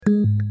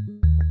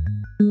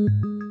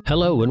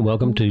Hello and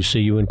welcome to See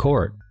You in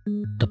Court,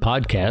 the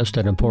podcast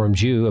that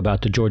informs you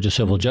about the Georgia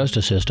civil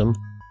justice system,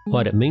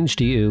 what it means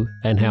to you,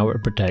 and how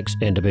it protects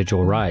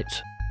individual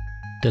rights.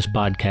 This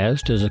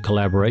podcast is a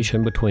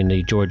collaboration between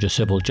the Georgia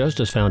Civil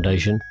Justice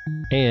Foundation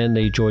and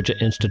the Georgia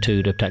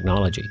Institute of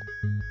Technology.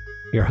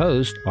 Your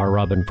hosts are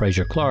Robin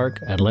Fraser Clark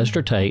and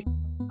Lester Tate,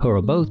 who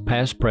are both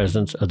past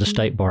presidents of the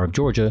State Bar of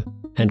Georgia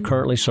and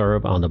currently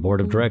serve on the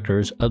board of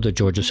directors of the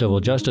Georgia Civil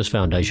Justice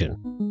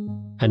Foundation.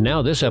 And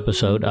now this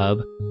episode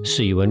of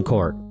See You in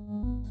Court.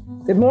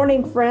 Good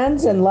morning,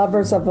 friends and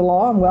lovers of the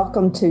law, and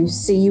welcome to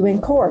See You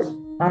in Court.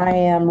 I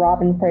am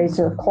Robin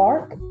Fraser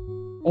Clark,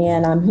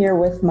 and I'm here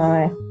with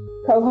my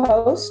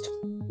co-host,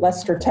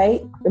 Lester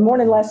Tate. Good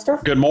morning, Lester.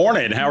 Good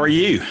morning. How are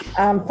you?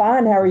 I'm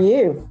fine. How are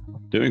you?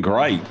 Doing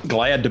great.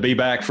 Glad to be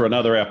back for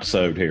another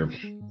episode here.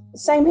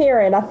 Same here,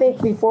 and I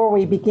think before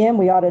we begin,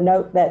 we ought to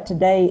note that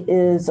today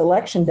is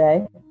Election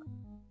Day.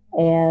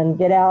 And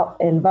get out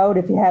and vote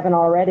if you haven't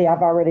already.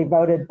 I've already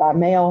voted by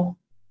mail.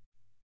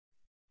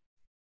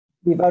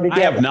 You voted yet?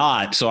 I have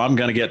not, so I'm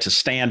going to get to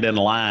stand in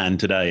line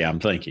today, I'm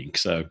thinking.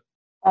 So,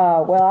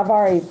 well, I've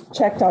already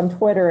checked on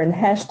Twitter, and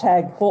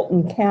hashtag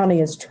Fulton County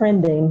is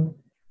trending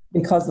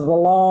because of the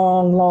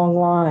long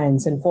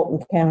lines in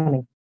Fulton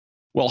County.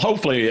 Well,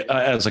 hopefully,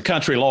 as a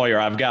country lawyer,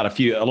 I've got a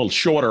little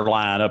shorter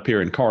line up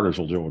here in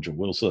Cartersville, Georgia.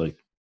 We'll see.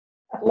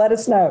 Let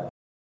us know.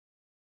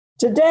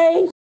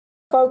 Today,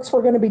 folks,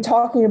 we're going to be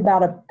talking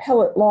about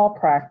appellate law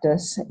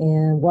practice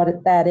and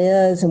what that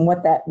is and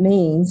what that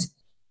means.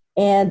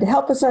 And to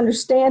help us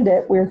understand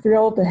it, we're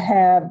thrilled to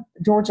have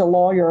Georgia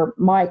lawyer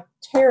Mike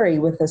Terry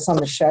with us on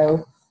the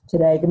show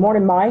today. Good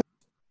morning, Mike.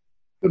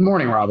 Good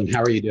morning, Robin.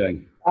 How are you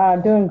doing?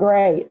 Doing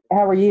great.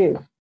 How are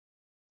you?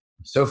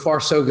 So far,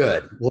 so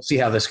good. We'll see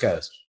how this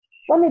goes.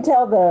 Let me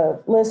tell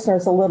the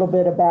listeners a little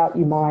bit about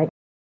you, Mike.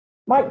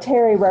 Mike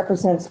Terry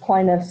represents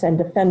plaintiffs and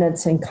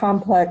defendants in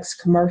complex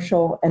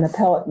commercial and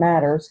appellate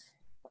matters,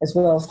 as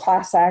well as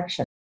class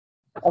action.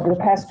 Over the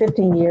past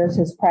 15 years,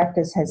 his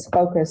practice has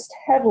focused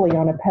heavily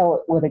on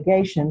appellate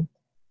litigation,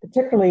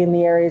 particularly in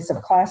the areas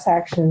of class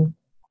actions,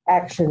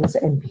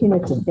 and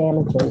punitive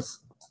damages.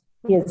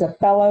 He is a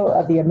fellow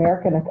of the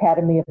American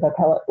Academy of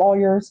Appellate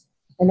Lawyers,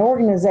 an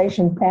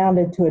organization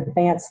founded to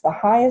advance the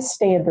highest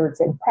standards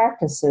and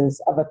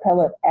practices of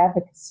appellate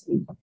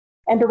advocacy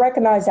and to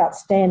recognize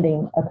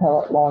outstanding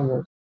appellate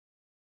lawyers.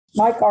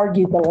 Mike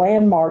argued the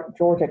landmark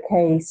Georgia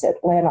case,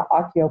 Atlanta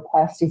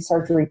Oculoplasty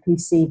Surgery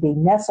PC v.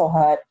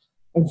 Nesselhut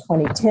in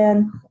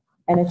 2010,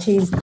 and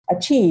achieved a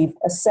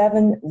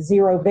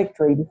 7-0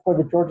 victory before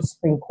the Georgia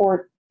Supreme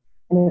Court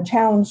in a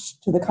challenge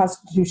to the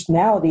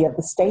constitutionality of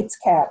the state's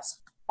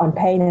caps on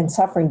pain and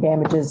suffering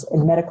damages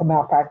in medical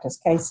malpractice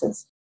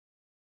cases.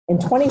 In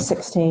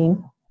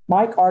 2016,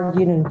 Mike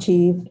argued and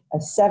achieved a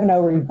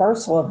 7-0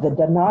 reversal of the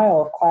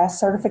denial of class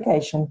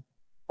certification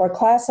for a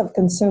class of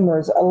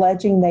consumers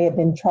alleging they had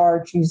been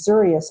charged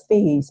usurious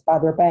fees by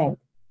their bank.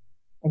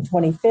 In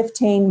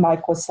 2015,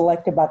 Mike was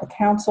selected by the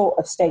Council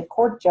of State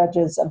Court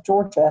Judges of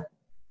Georgia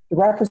to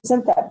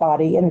represent that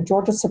body in a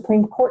Georgia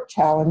Supreme Court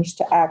challenge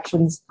to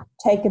actions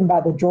taken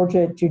by the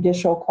Georgia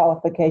Judicial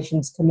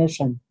Qualifications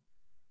Commission.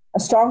 A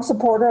strong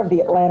supporter of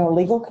the Atlanta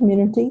legal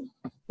community,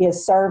 he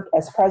has served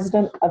as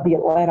president of the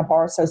Atlanta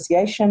Bar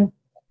Association,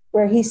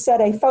 where he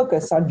set a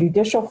focus on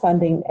judicial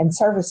funding and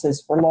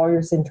services for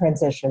lawyers in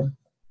transition.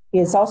 He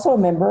is also a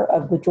member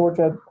of the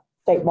Georgia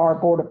State Bar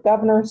Board of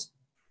Governors,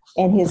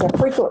 and he is a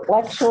frequent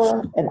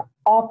lecturer and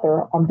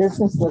author on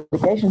business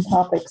litigation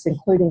topics,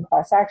 including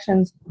class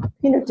actions,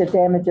 punitive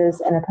damages,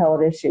 and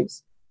appellate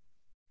issues.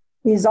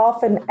 He is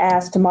often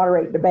asked to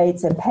moderate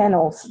debates and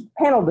panel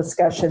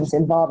discussions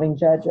involving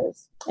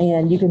judges.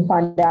 And you can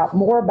find out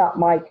more about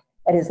Mike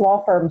at his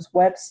law firm's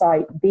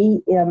website,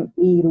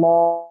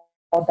 bmelaw.com.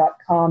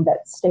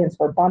 That stands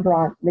for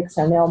Bondurant,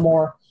 Nixon,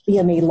 Elmore,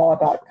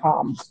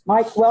 bmelaw.com.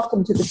 Mike,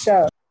 welcome to the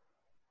show.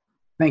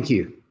 Thank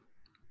you.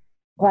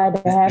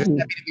 Glad to have you.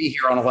 Happy to be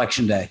here on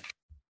Election Day.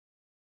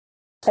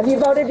 Have you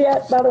voted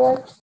yet, by the way?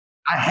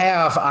 I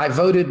have. I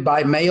voted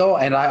by mail,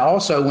 and I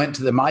also went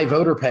to the My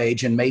Voter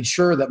page and made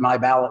sure that my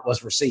ballot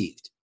was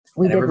received.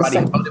 Everybody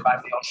who voted by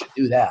mail should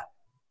do that.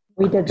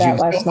 We did that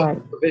last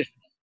night.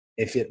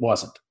 If it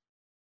wasn't.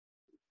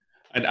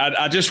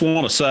 I just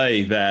want to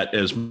say that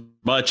as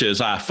much as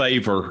I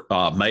favor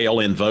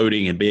mail-in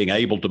voting and being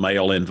able to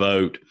mail-in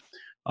vote,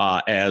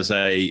 as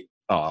a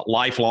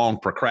lifelong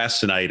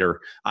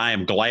procrastinator, I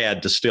am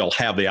glad to still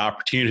have the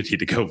opportunity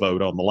to go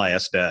vote on the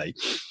last day.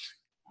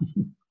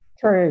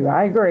 True,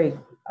 I agree.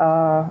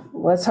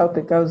 Let's hope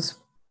it goes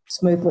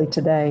smoothly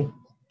today.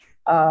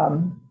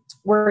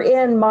 We're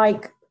in,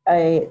 Mike,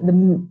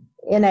 in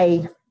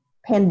a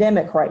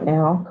pandemic right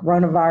now,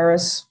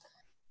 coronavirus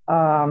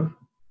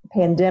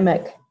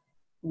pandemic,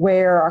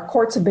 where our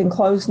courts have been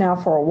closed now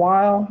for a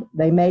while.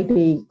 They may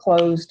be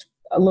closed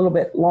a little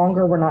bit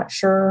longer. We're not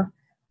sure.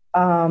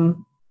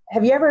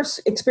 Have you ever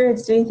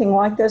experienced anything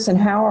like this? And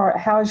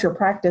how is your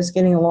practice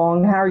getting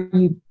along? How are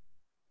you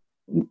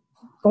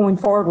going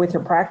forward with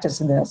your practice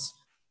in this?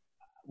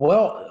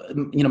 Well,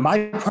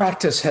 my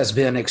practice has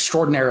been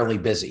extraordinarily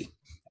busy.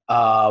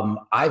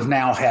 I've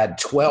now had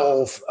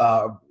 12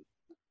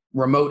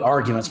 remote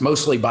arguments,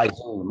 mostly by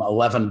Zoom,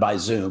 11 by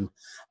Zoom.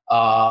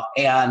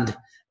 And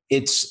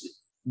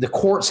the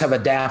courts have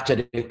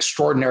adapted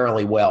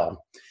extraordinarily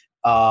well.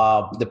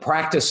 The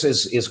practice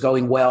is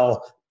going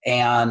well.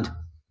 And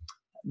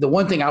the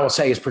one thing I will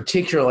say is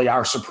particularly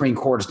our Supreme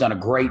Court has done a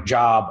great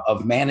job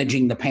of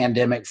managing the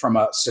pandemic from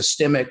a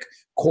systemic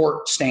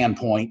court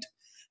standpoint.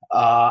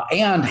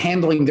 And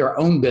handling their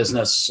own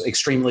business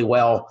extremely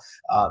well.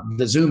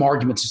 The Zoom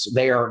arguments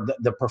there,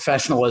 the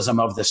professionalism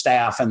of the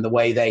staff and the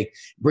way they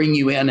bring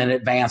you in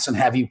advance and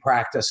have you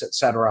practice, et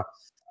cetera,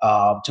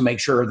 to make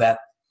sure that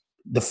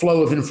the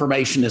flow of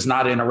information is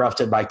not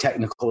interrupted by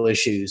technical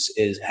issues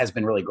has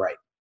been really great.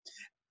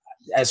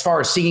 As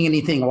far as seeing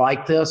anything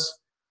like this,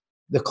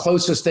 the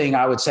closest thing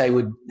I would say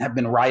would have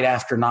been right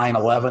after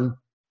 9/11,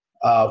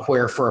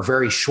 where for a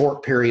very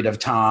short period of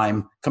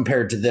time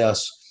compared to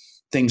this,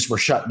 things were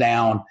shut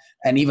down.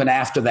 And even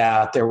after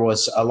that, there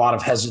was a lot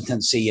of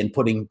hesitancy in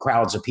putting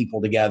crowds of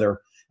people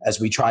together as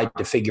we tried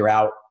to figure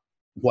out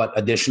what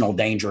additional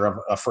danger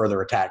of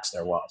further attacks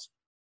there was.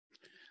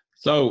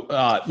 So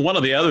one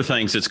of the other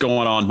things that's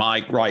going on,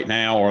 Mike, right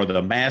now are the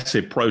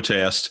massive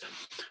protests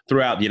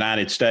throughout the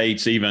United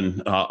States,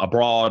 even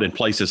abroad in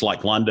places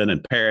like London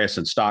and Paris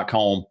and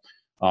Stockholm,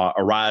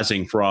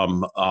 arising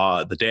from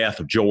the death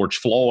of George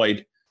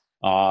Floyd.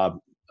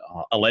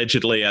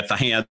 Allegedly at the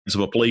hands of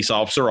a police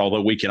officer,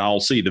 although we can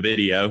all see the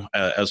video.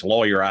 As a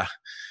lawyer,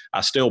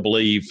 I still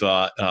believe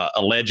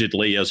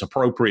allegedly is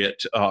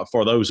appropriate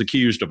for those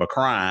accused of a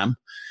crime.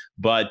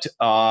 But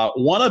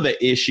one of the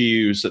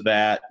issues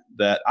that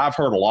I've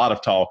heard a lot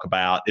of talk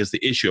about is the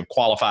issue of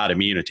qualified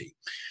immunity.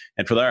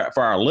 And for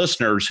our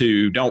listeners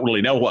who don't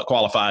really know what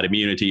qualified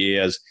immunity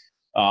is,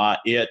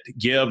 it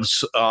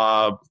gives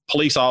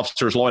police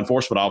officers, law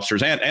enforcement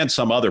officers, and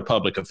some other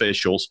public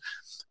officials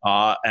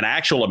an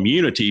actual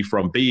immunity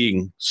from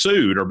being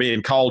sued or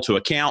being called to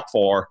account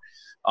for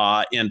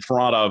in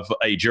front of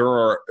a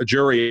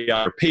jury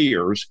or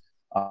peers.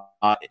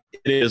 It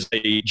is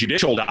a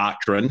judicial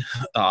doctrine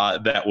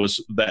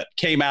that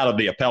came out of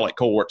the appellate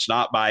courts,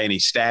 not by any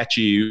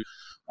statute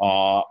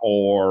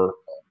or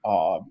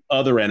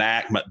other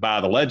enactment by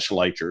the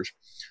legislatures.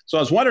 So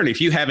I was wondering if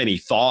you have any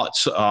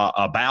thoughts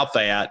about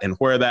that and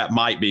where that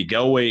might be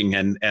going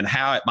and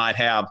how it might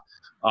have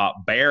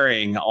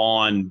bearing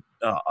on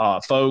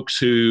folks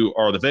who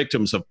are the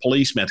victims of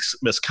police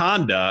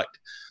misconduct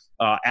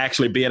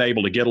actually being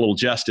able to get a little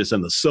justice in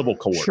the civil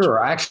court.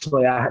 Sure.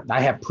 Actually, I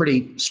have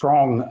pretty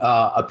strong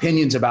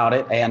opinions about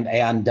it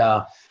and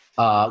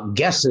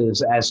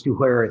guesses as to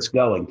where it's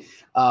going.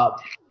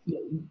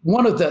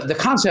 One of the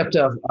concept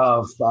of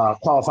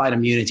qualified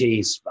immunity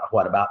is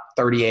about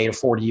 38 or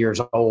 40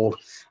 years old.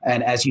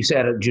 And as you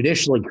said, a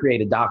judicially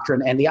created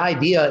doctrine. And the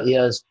idea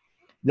is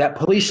that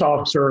police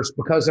officers,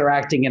 because they're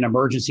acting in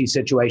emergency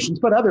situations,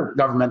 but other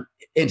government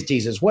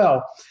entities as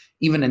well,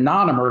 even in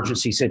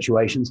non-emergency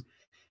situations,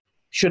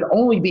 should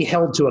only be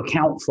held to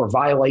account for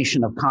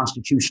violation of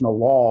constitutional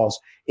laws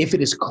if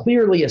it is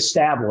clearly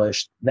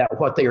established that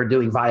what they are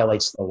doing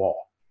violates the law.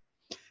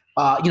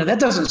 That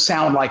doesn't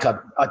sound like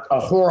a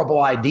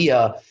horrible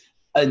idea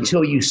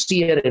until you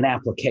see it in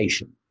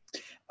application.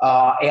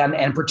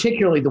 And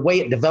particularly the way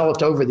it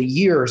developed over the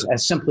years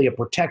as simply a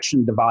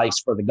protection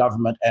device for the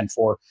government and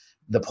for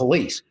the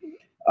police.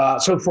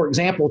 So, for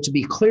example, to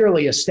be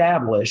clearly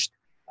established,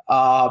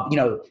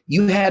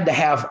 you had to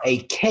have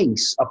a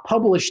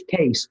published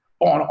case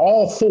on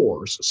all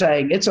fours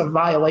saying it's a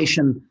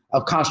violation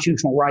of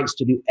constitutional rights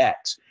to do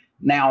X.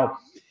 Now,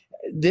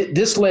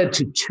 this led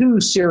to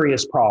two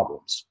serious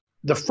problems.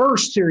 The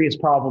first serious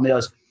problem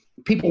is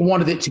people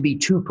wanted it to be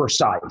too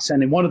precise.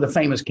 And in one of the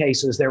famous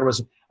cases, there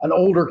was an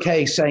older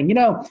case saying,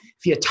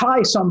 if you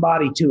tie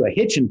somebody to a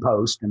hitching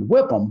post and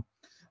whip them,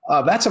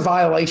 that's a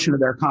violation of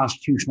their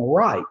constitutional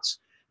rights.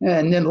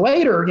 And then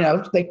later,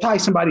 they tie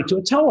somebody to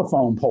a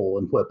telephone pole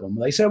and whip them.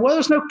 They said, well,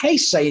 there's no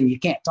case saying you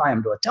can't tie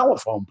them to a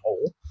telephone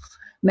pole.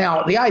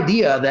 Now, the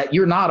idea that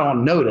you're not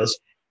on notice,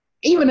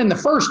 even in the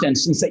first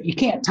instance that you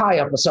can't tie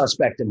up a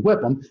suspect and whip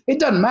them, it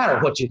doesn't matter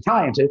what you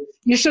tie them to.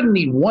 You shouldn't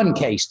need one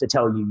case to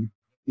tell you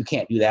you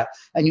can't do that.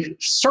 And you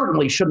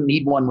certainly shouldn't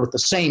need one with the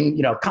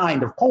same,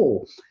 kind of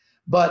pole.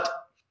 But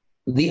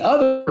the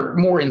other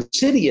more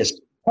insidious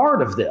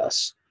part of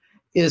this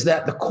is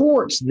that the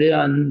courts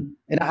then,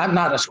 and I'm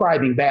not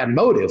ascribing bad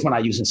motive when I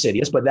use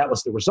insidious, but that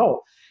was the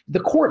result.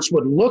 The courts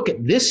would look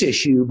at this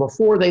issue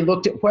before they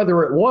looked at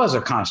whether it was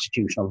a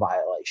constitutional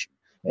violation.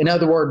 In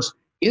other words,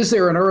 is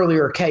there an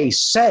earlier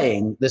case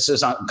saying this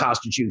is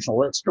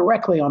unconstitutional? It's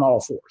directly on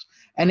all fours.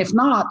 And if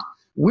not,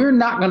 we're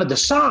not going to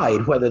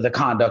decide whether the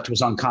conduct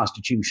was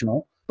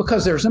unconstitutional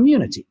because there's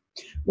immunity.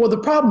 Well, the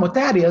problem with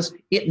that is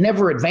it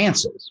never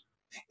advances.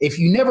 If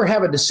you never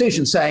have a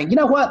decision saying,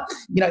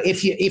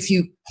 if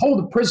you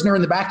hold a prisoner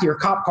in the back of your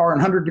cop car in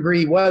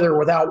 100-degree weather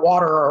without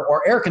water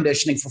or air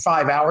conditioning for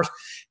 5 hours,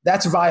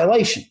 that's a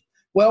violation.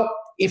 Well,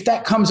 if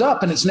that comes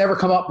up and it's never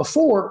come up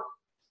before,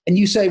 and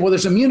you say, well,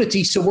 there's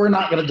immunity, so we're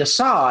not going to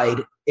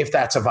decide if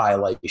that's a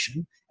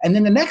violation. And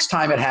then the next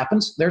time it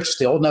happens, there's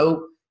still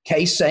no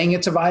case saying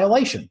it's a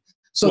violation.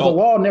 So the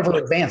law never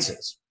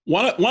advances.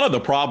 One of the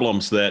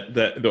problems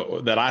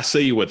that I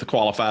see with the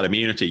qualified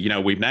immunity,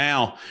 we've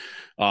now,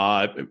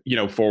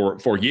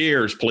 for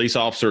years, police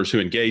officers who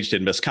engaged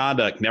in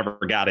misconduct never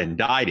got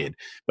indicted.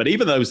 But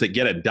even those that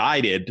get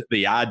indicted,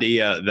 the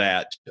idea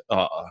that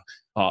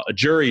a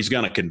jury is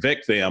going to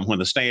convict them when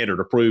the standard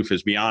of proof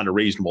is beyond a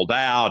reasonable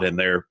doubt, and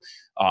they're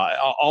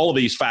all of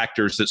these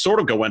factors that sort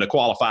of go into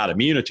qualified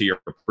immunity are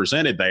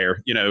presented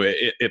there.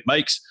 It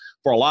makes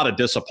for a lot of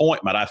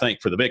disappointment, I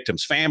think, for the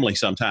victim's family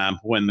sometime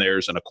when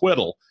there's an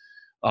acquittal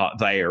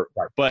there.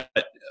 But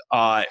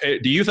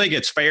do you think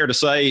it's fair to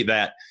say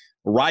that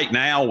right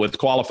now with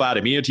qualified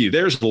immunity,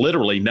 there's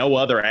literally no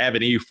other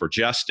avenue for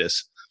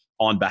justice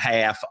on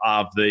behalf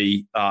of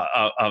the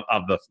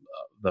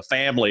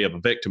family of a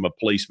victim of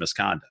police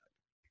misconduct?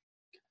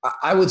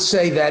 I would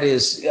say that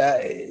is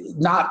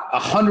not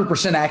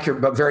 100% accurate,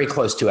 but very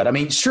close to it. I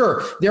mean,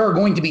 sure, there are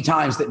going to be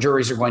times that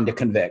juries are going to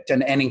convict.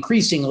 And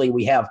increasingly,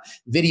 we have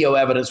video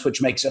evidence, which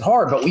makes it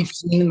hard. But we've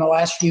seen in the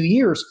last few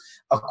years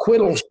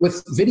acquittals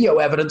with video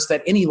evidence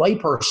that any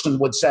layperson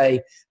would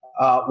say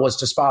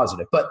was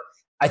dispositive. But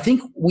I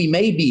think we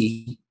may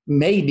be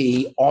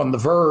on the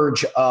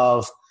verge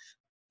of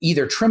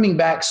either trimming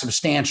back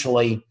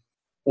substantially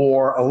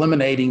or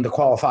eliminating the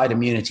qualified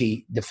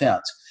immunity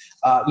defense.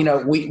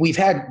 We've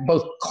had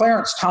both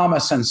Clarence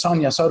Thomas and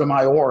Sonia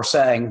Sotomayor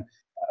saying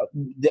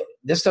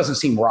this doesn't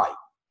seem right.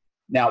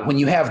 Now, when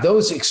you have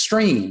those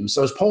extremes,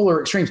 those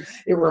polar extremes,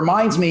 it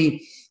reminds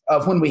me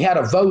of when we had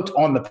a vote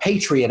on the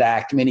Patriot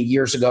Act many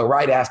years ago,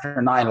 right after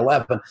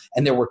 9/11,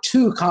 and there were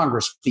two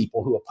Congress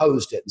people who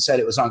opposed it and said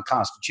it was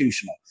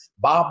unconstitutional,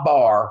 Bob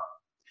Barr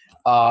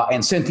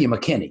and Cynthia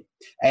McKinney.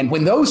 And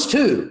when those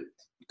two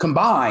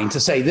combined to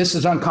say this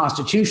is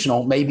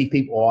unconstitutional, maybe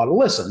people ought to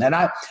listen. And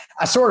I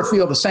sort of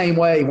feel the same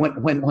way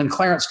when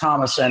Clarence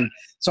Thomas and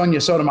Sonia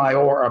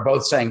Sotomayor are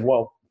both saying,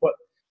 well,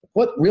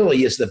 what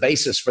really is the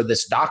basis for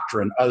this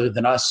doctrine other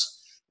than us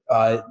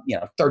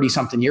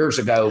 30-something years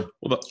ago?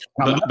 Well,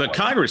 the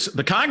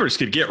Congress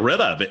could get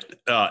rid of it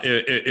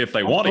if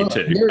they wanted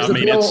to. There's a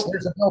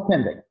bill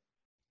pending.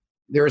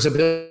 There is a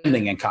bill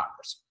pending in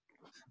Congress,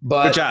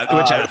 but which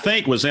I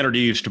think was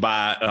introduced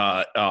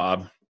by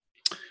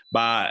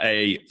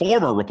a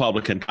former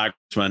Republican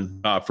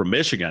congressman from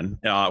Michigan,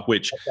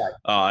 which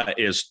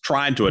is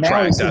trying to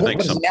attract. Now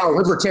now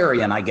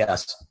libertarian, I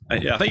guess.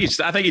 I think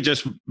he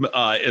just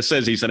it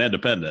says he's an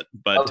independent,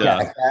 but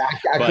okay.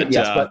 But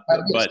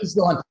he's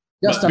doing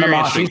Justin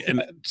Amash.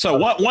 And so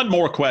one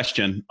more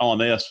question on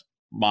this,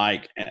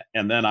 Mike,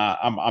 and then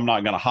I'm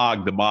not going to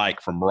hog the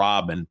mic from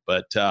Robin,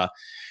 but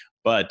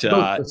both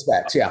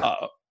respects, yeah.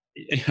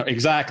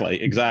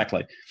 Exactly.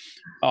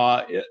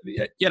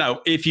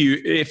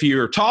 If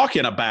you're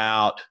talking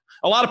about,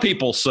 a lot of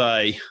people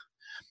say,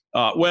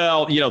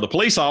 the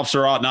police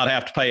officer ought not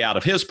have to pay out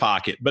of his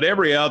pocket, but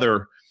every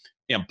other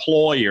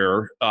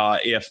employer,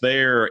 if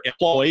their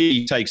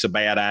employee takes a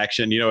bad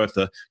action, if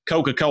the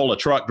Coca-Cola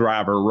truck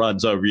driver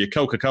runs over you,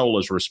 Coca-Cola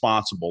is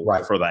responsible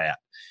for that.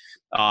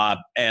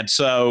 And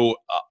so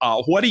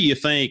what do you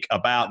think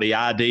about the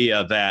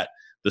idea that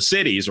the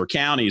cities or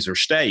counties or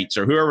states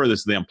or whoever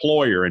is the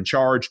employer and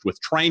charged with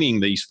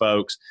training these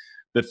folks,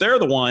 that they're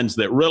the ones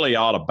that really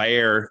ought to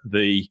bear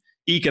the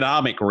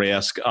economic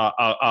risk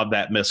of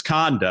that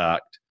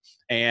misconduct,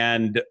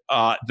 and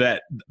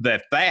that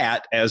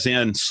as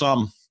in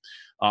some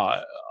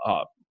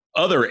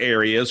other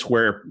areas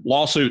where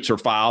lawsuits are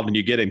filed and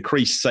you get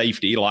increased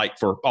safety, like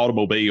for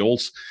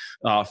automobiles,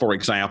 for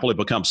example, it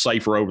becomes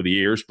safer over the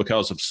years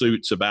because of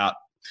suits about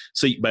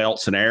seat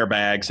belts and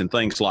airbags and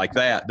things like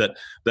that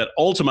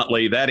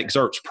ultimately that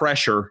exerts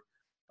pressure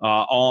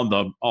on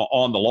the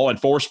law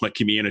enforcement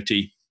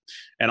community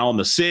and on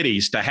the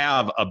cities to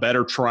have a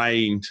better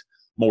trained,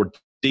 more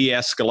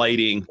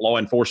de-escalating law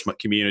enforcement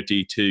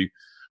community to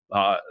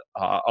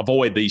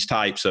avoid these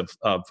types of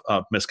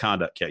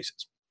misconduct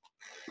cases.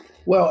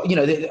 Well,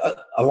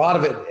 a lot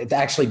of it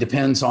actually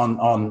depends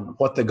on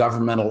what the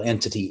governmental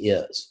entity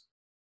is.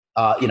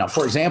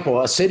 For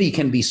example, a city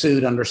can be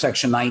sued under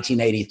Section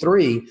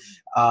 1983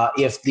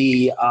 if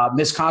the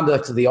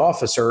misconduct of the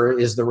officer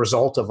is the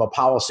result of a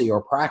policy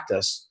or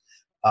practice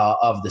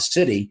of the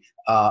city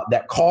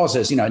that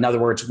causes, in other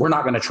words, we're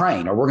not going to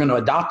train, or we're going to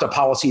adopt a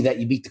policy that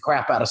you beat the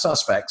crap out of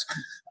suspects.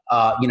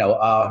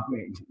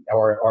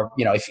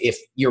 If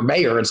your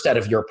mayor instead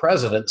of your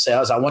president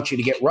says, I want you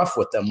to get rough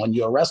with them when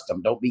you arrest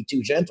them, don't be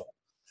too gentle.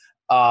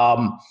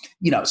 So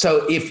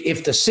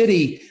if the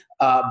city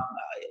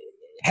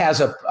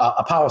has a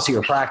policy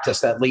or practice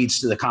that leads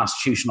to the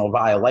constitutional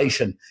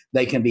violation,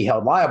 they can be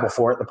held liable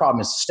for it. The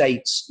problem is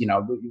states,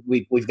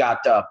 we've got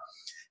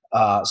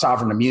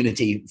sovereign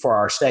immunity for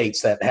our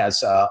states that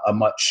has a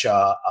much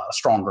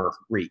stronger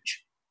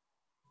reach.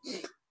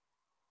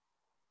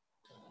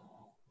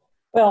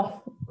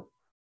 Well,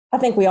 I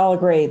think we all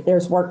agree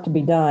there's work to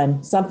be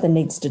done. Something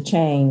needs to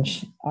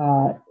change.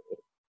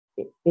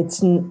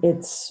 It's in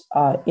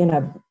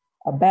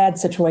a bad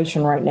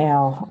situation right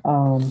now.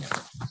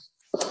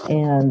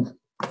 and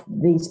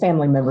these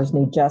family members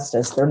need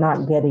justice. They're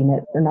not getting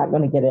it. They're not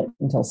going to get it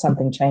until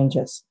something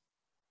changes.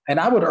 And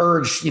I would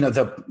urge,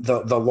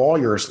 the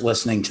lawyers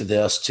listening to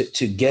this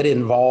to get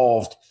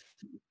involved,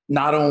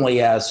 not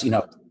only as,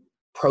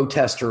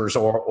 protesters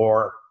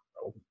or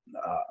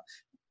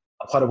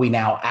what are we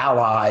now,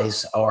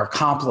 allies or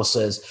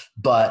accomplices,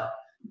 but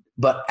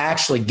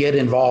actually get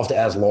involved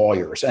as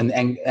lawyers.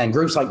 And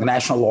groups like the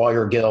National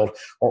Lawyer Guild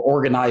are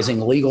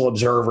organizing legal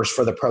observers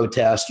for the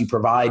protest. You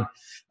provide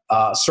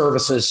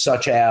services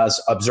such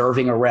as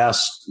observing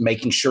arrests,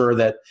 making sure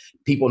that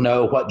people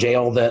know what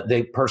jail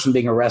the person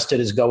being arrested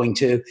is going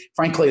to.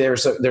 Frankly,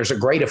 there's a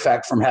great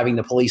effect from having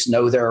the police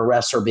know their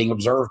arrests are being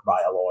observed by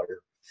a lawyer.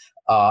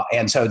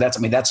 And so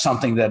that's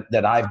something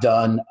that I've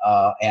done.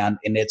 And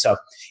it's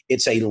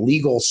a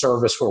legal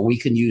service where we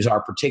can use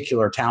our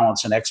particular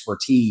talents and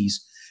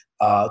expertise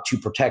to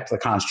protect the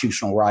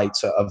constitutional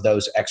rights of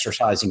those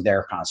exercising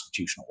their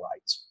constitutional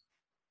rights.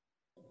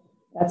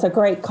 That's a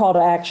great call to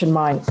action,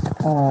 Mike.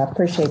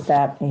 Appreciate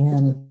that.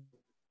 And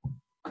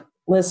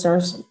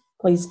listeners,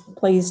 please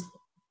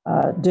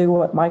do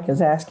what Mike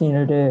is asking you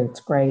to do. It's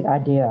a great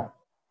idea.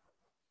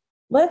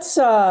 Let's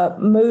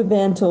move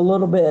into a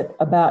little bit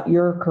about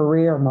your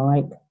career,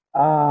 Mike.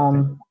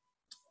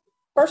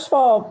 First of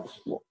all,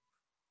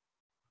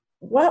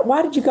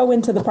 why did you go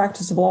into the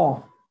practice of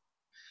law?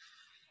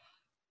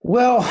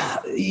 Well,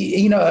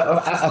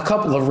 a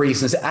couple of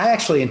reasons. I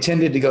actually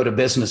intended to go to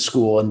business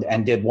school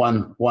and did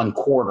one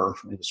quarter.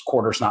 It was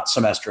quarters, not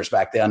semesters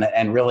back then,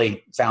 and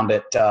really found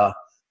it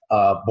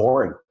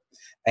boring.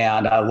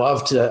 And I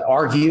love to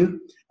argue.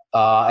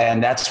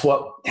 And that's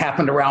what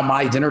happened around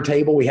my dinner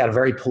table. We had a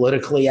very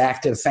politically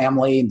active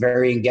family,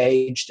 very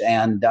engaged.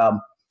 And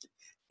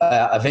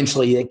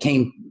eventually it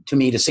came to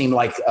me to seem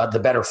like the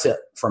better fit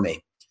for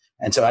me.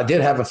 And so I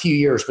did have a few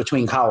years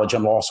between college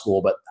and law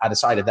school, but I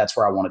decided that's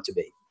where I wanted to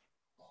be.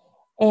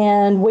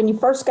 And when you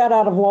first got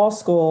out of law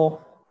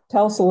school,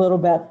 tell us a little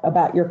bit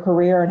about your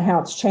career and how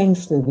it's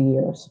changed through the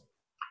years.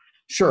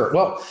 Sure.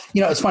 Well,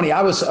 it's funny.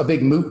 I was a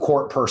big moot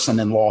court person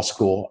in law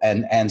school.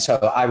 And so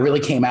I really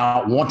came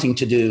out wanting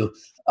to do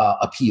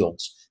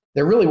appeals.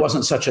 There really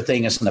wasn't such a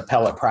thing as an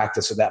appellate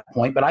practice at that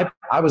point, but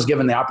I was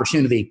given the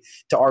opportunity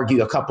to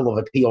argue a couple of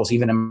appeals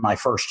even in my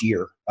first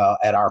year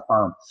at our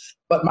firm.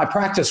 But my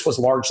practice was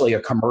largely a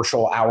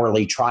commercial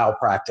hourly trial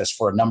practice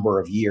for a number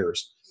of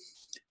years.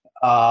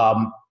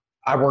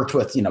 I worked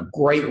with,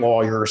 great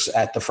lawyers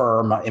at the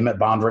firm, Emmett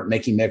Bondurant,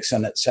 Mickey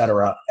Mixon, et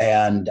cetera,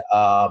 and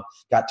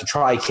got to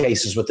try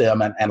cases with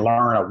them and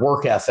learn a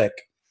work ethic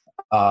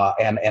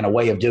and a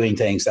way of doing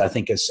things that I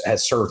think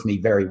has served me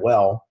very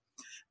well.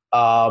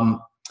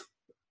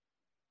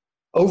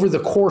 Over the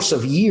course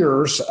of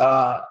years,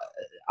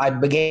 I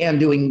began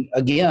doing,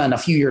 again, a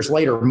few years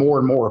later, more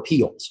and more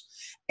appeals.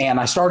 And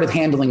I started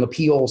handling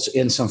appeals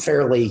in some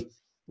fairly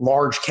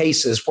large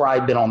cases where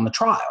I'd been on the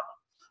trial.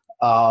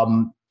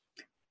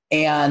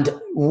 And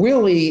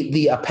really,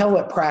 the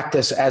appellate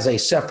practice as a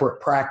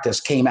separate practice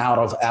came out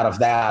of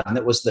that. And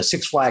it was the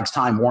Six Flags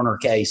Time Warner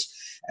case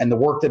and the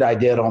work that I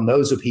did on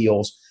those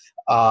appeals.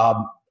 A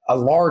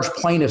large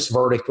plaintiff's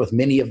verdict with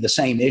many of the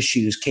same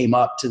issues came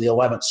up to the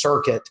 11th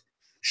Circuit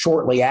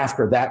shortly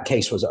after that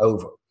case was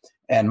over.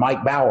 And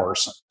Mike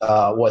Bowers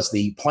was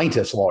the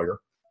plaintiff's lawyer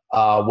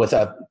with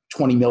a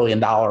 $20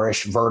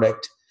 million-ish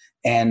verdict.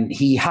 And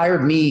he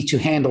hired me to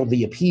handle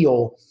the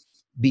appeal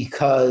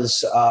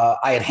because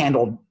I had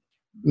handled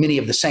many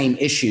of the same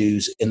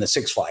issues in the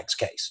Six Flags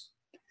case.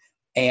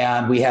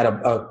 And we had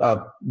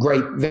a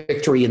great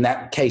victory in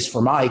that case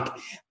for Mike.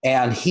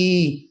 And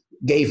he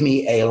gave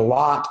me a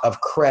lot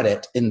of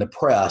credit in the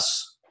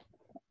press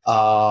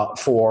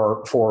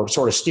for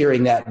sort of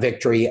steering that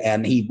victory.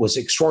 And he was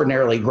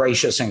extraordinarily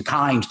gracious and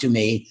kind to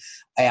me.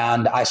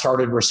 And I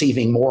started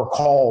receiving more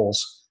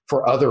calls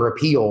for other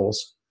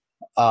appeals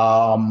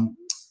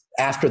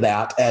after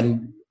that.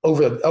 And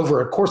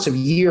over a course of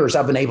years,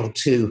 I've been able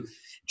to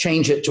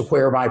change it to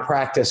where my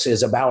practice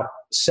is about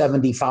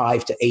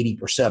 75 to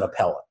 80%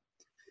 appellate.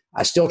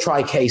 I still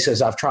try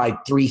cases. I've tried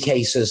 3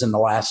 cases in the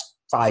last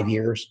 5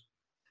 years.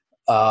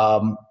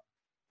 And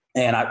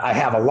I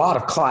have a lot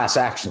of class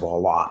actions. Well, a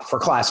lot. For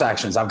class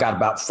actions, I've got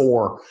about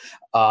 4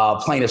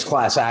 plaintiffs'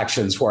 class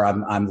actions where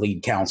I'm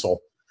lead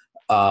counsel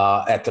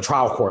at the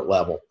trial court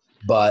level.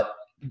 But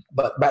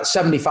about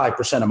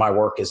 75% of my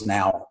work is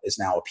now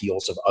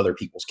appeals of other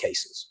people's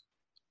cases.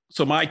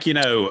 So, Mike,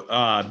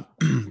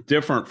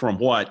 different from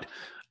what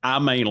I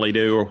mainly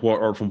do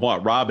or from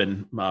what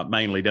Robin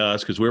mainly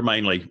does, because we're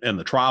mainly in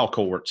the trial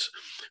courts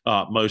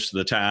most of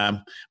the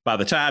time. By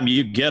the time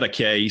you get a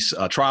case,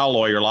 a trial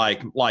lawyer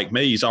like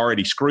me has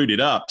already screwed it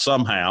up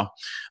somehow,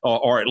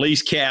 or at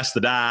least cast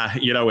the die,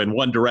 in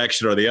one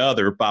direction or the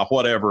other by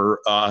whatever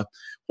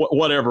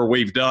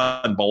we've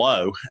done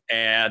below.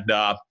 And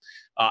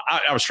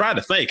I was trying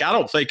to think.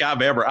 I think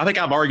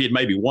I've argued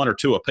maybe 1 or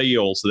 2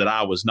 appeals that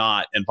I was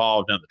not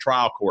involved in the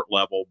trial court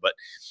level. But,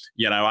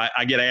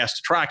 I get asked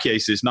to try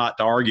cases, not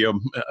to argue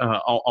them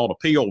on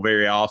appeal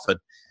very often.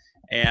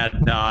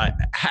 And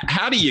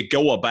how do you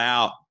go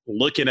about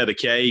looking at a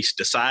case,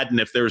 deciding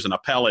if there's an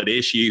appellate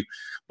issue,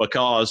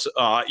 because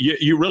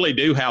you really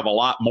do have a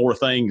lot more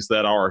things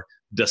that are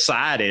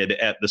decided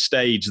at the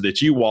stage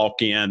that you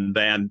walk in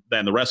than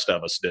the rest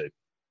of us do.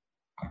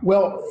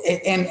 Well,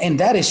 and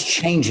that is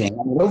changing.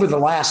 I mean, over the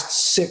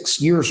last 6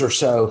 years or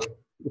so,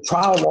 the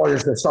trial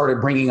lawyers have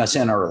started bringing us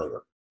in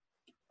earlier.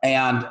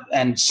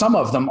 And some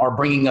of them are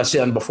bringing us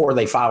in before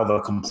they file the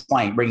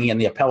complaint, bringing in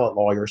the appellate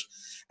lawyers.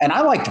 And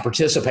I like to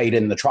participate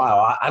in the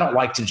trial. I don't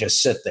like to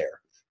just sit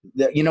there.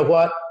 You know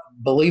what?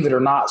 Believe it or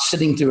not,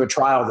 sitting through a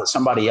trial that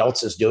somebody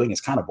else is doing is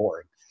kind of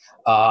boring.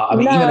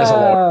 Even as a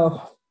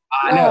lawyer.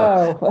 I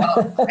know.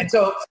 And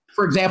so,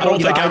 for example, I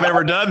don't think I've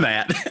ever done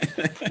that.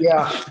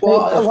 Yeah.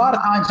 Well, a lot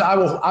of times I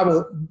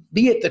will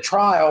be at the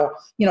trial,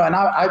 and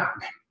I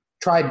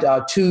tried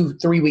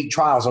 2-3 week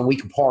trials a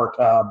week apart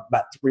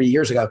about 3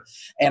 years ago.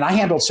 And I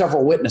handled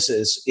several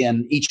witnesses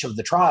in each of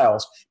the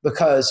trials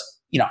because,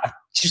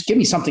 just give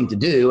me something to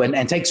do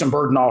and take some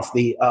burden off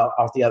the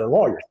other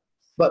lawyers.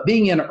 But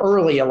being in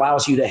early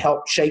allows you to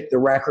help shape the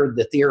record,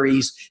 the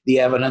theories, the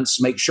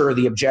evidence, make sure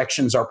the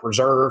objections are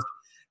preserved,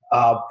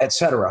 et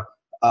cetera.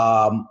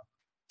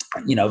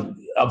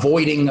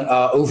 Avoiding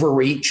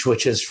overreach,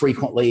 which is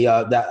frequently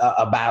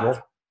a battle.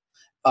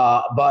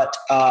 But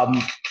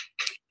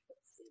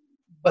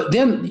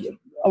then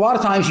a lot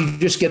of times you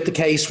just get the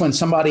case when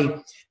somebody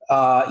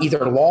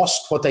either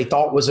lost what they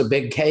thought was a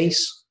big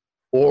case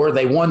or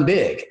they won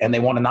big and they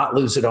want to not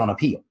lose it on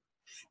appeal.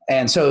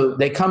 And so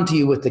they come to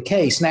you with the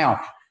case. Now,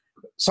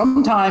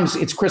 sometimes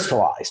it's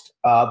crystallized.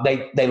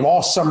 They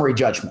lost summary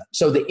judgment.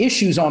 So the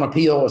issues on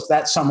appeal is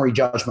that summary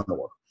judgment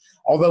order.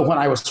 Although when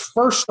I was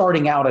first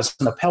starting out as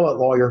an appellate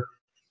lawyer,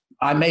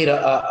 I made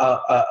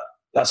a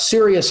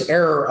serious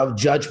error of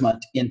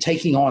judgment in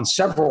taking on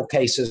several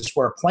cases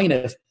where a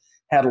plaintiff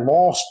had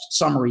lost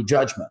summary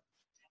judgment.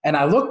 And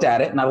I looked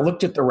at it and I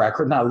looked at the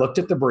record and I looked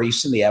at the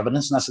briefs and the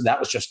evidence and I said, that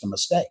was just a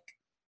mistake.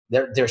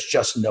 There's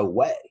just no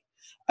way.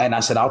 And I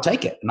said, I'll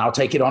take it. And I'll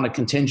take it on a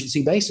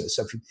contingency basis.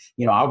 If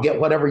I'll get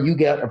whatever you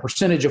get, a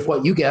percentage of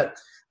what you get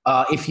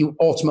if you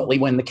ultimately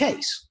win the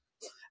case.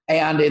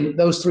 And in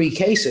those 3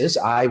 cases,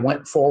 I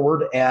went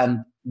forward and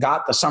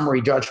got the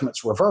summary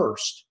judgments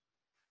reversed.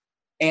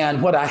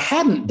 And what I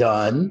hadn't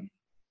done,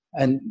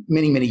 and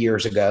many, many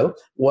years ago,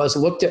 was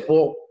looked at,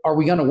 well, are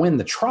we going to win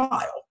the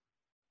trial?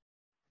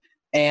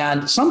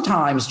 And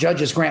sometimes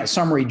judges grant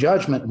summary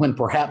judgment when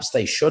perhaps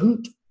they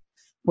shouldn't,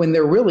 when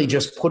they're really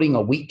just putting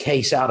a weak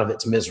case out of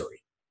its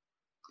misery.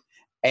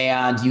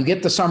 And you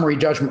get the summary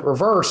judgment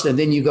reversed, and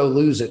then you go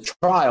lose at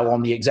trial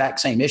on the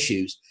exact same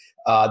issues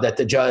that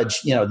the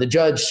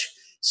judge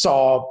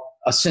saw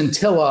a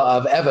scintilla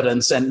of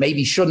evidence and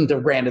maybe shouldn't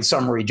have granted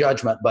summary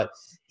judgment, but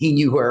he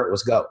knew where it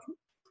was going.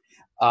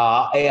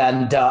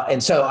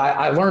 And so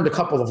I learned a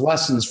couple of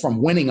lessons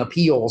from winning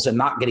appeals and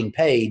not getting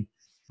paid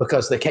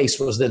because the case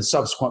was then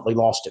subsequently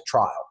lost at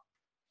trial.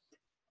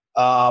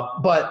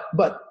 But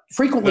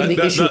frequently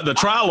the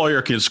trial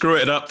lawyer can screw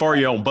it up for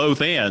you on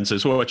both ends,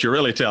 is what you're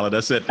really telling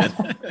us, isn't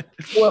it?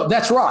 Well,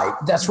 that's right.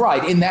 That's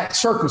right. In that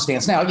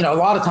circumstance. Now, a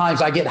lot of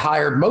times I get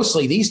hired,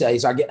 mostly these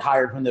days, I get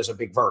hired when there's a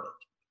big verdict.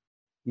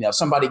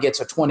 Somebody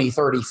gets a 20,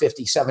 30,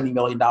 50, $70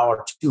 million,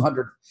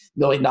 $200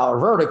 million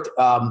verdict,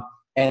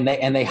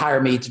 and they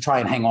hire me to try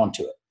and hang on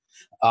to it.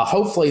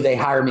 Hopefully they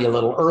hire me a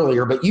little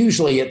earlier, but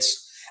usually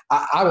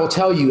I will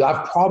tell you,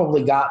 I've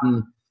probably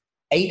gotten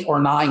 8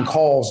 or 9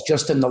 calls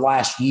just in the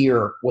last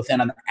year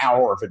within an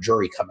hour of a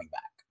jury coming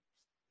back.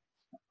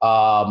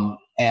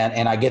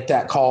 And I get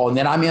that call, and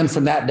then I'm in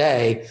from that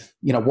day,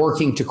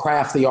 working to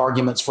craft the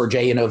arguments for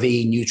J&OV,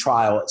 new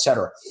trial, et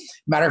cetera.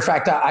 Matter of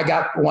fact, I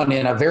got one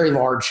in a very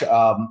large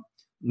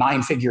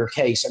 9-figure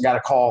case. I got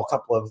a call a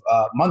couple of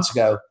months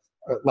ago,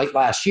 late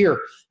last year,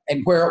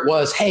 and where it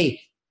was,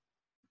 hey,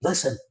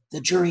 listen, the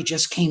jury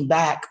just came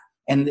back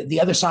and the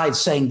other side's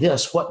saying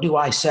this, what do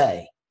I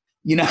say?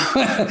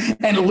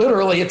 And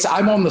literally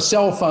I'm on the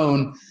cell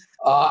phone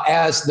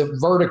as the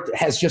verdict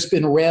has just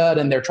been read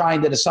and they're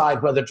trying to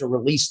decide whether to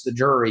release the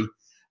jury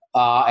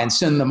and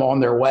send them on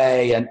their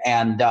way. And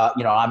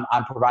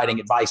I'm providing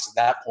advice at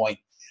that point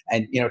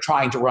and,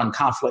 trying to run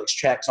conflicts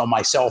checks on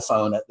my cell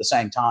phone at the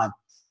same time.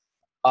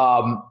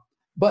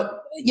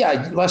 But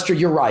yeah, Lester,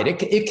 you're right.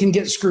 It can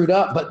get screwed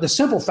up. But the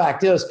simple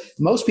fact is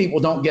most people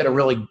don't get a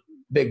really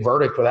big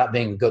verdict without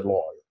being a good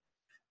lawyer.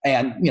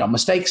 And,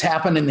 mistakes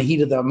happen in the heat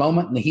of the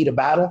moment, in the heat of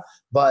battle,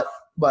 but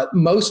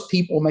most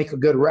people make a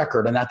good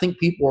record. And I think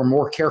people are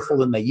more careful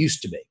than they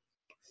used to be.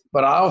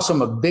 But I also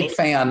am a big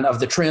fan of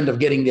the trend of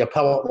getting the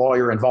appellate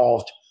lawyer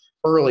involved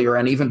earlier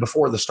and even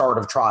before the start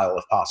of trial,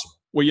 if possible.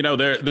 Well,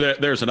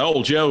 there's an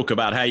old joke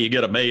about how you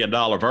get $1 million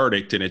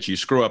verdict and it's you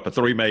screw up a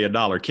 $3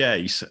 million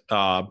case.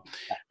 But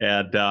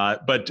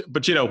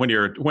when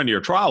you're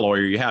a trial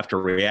lawyer, you have to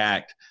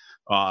react.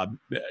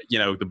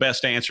 The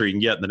best answer you can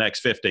get in the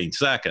next 15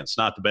 seconds,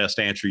 not the best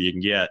answer you can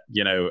get,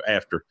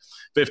 after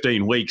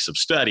 15 weeks of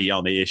study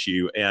on the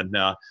issue. And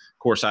of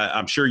course,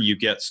 I'm sure you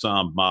get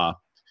some,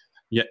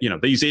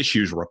 these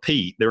issues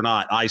repeat. They're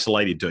not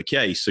isolated to a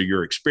case. So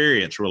your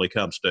experience really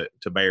comes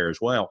to bear as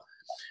well.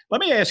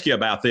 Let me ask you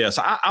about this.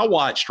 I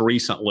watched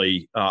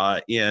recently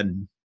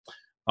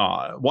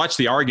watched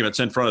the arguments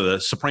in front of the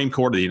Supreme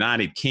Court of the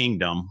United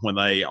Kingdom when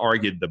they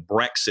argued the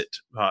Brexit.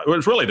 It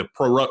was really the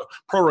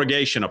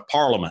prorogation of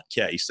Parliament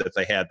case that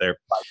they had there.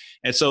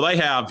 And so they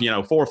have,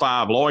 4 or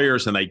 5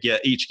 lawyers, and they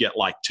each get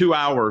like 2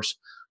 hours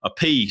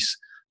apiece,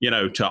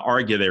 to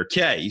argue their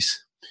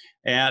case.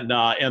 And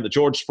in the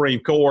Georgia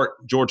Supreme Court,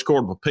 Georgia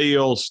Court of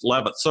Appeals,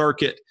 11th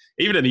Circuit,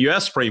 even in the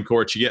U.S. Supreme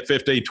Court, you get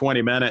 15,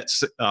 20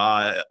 minutes,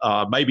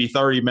 maybe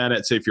 30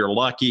 minutes if you're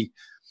lucky.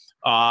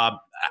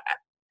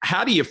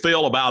 How do you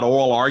feel about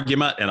oral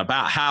argument and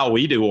about how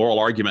we do oral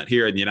argument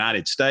here in the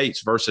United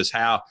States versus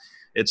how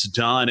it's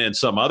done in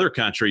some other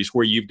countries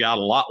where you've got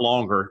a lot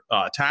longer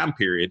time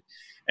period?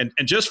 And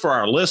just for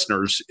our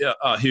listeners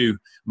who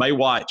may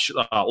watch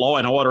Law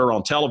and Order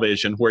on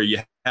television where you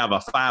have a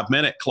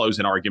 5-minute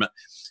closing argument,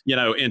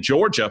 in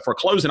Georgia, for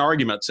closing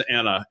arguments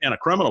in a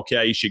criminal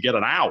case, you get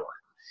an hour.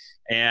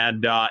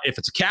 And if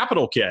it's a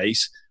capital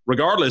case,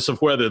 regardless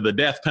of whether the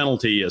death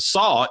penalty is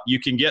sought, you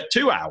can get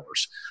 2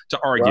 hours to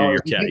argue your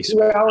case.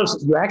 2 hours,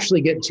 you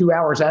actually get 2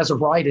 hours as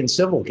of right in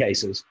civil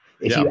cases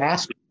if you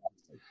ask.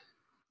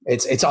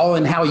 It's all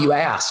in how you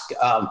ask.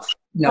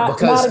 Not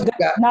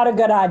a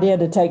good idea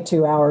to take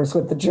 2 hours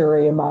with the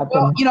jury, in my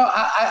opinion. Well,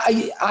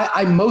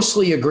 I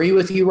mostly agree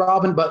with you,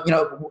 Robin, but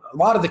a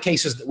lot of the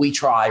cases that we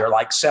try are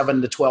like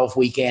 7 to 12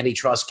 week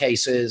antitrust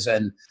cases,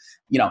 and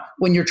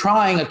when you're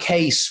trying a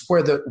case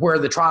where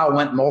the trial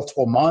went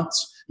multiple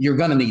months, you're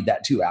going to need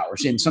that 2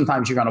 hours, and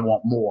sometimes you're going to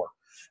want more.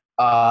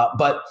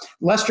 But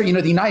Lester,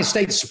 the United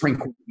States Supreme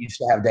Court used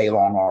to have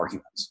day-long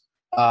arguments.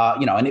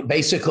 And it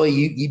basically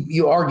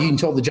you argue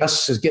until the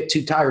justices get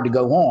too tired to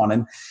go on,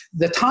 and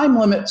the time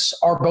limits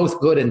are both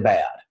good and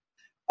bad.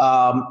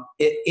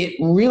 It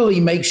really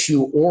makes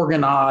you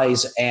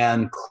organize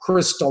and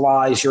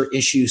crystallize your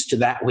issues to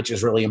that which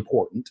is really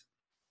important.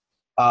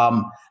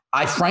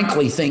 I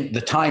frankly think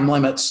the time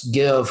limits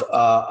give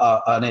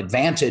an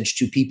advantage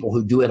to people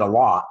who do it a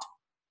lot,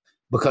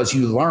 because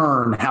you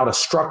learn how to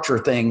structure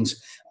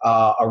things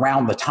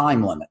around the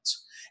time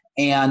limits.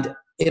 And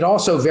it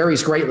also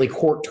varies greatly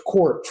court to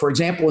court. For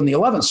example, in the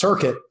 11th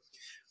Circuit,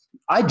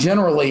 I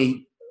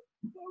generally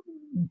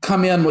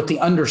come in with the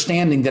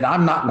understanding that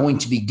I'm not going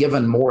to be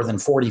given more than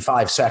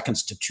 45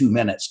 seconds to 2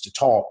 minutes to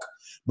talk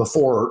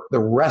before the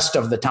rest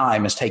of the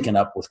time is taken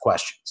up with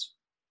questions.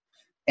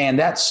 And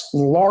that's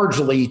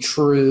largely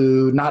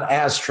true, not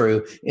as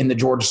true, in the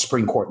Georgia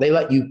Supreme Court. They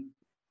let you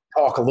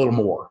talk a little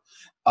more.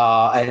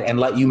 And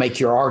let you make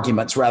your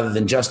arguments rather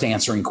than just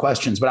answering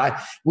questions. But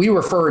we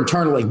refer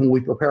internally when we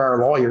prepare our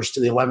lawyers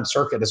to the 11th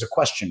Circuit as a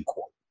question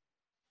court.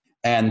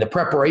 And the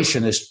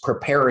preparation is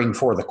preparing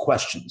for the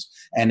questions.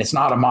 And it's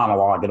not a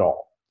monologue at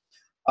all.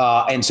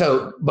 And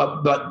so,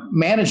 but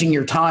managing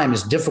your time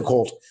is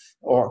difficult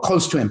or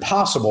close to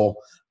impossible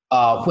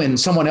when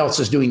someone else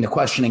is doing the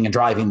questioning and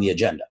driving the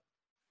agenda.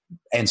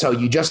 And so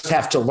you just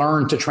have to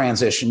learn to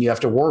transition. You have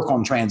to work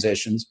on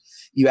transitions.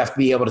 You have to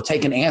be able to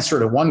take an answer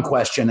to one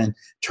question and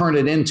turn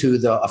it into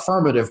the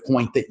affirmative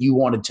point that you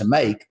wanted to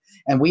make.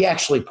 And we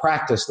actually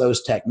practice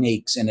those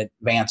techniques in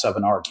advance of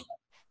an argument.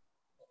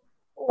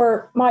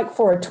 Or, Mike,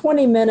 for a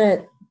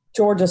 20-minute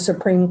Georgia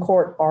Supreme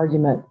Court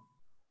argument,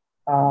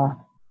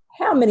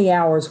 how many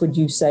hours would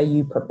you say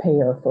you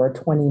prepare for a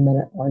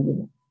 20-minute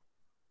argument?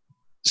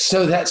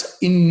 So that's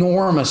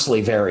enormously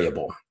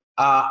variable.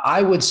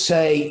 I would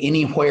say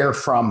anywhere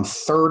from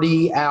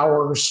 30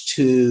 hours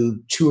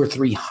to 200 or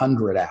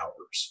 300 hours.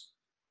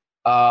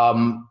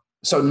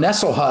 So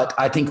Nesselhut,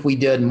 I think we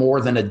did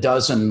more than a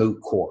dozen moot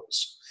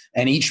courts,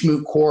 and each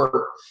moot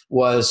court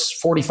was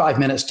 45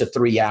 minutes to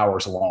 3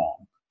 hours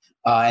long.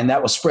 And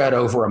that was spread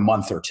over a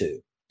month or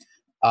two.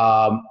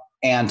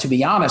 And to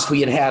be honest,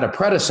 we had a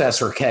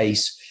predecessor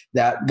case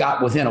that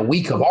got within a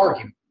week of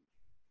argument.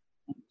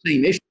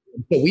 Same issue.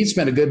 So we'd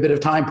spent a good bit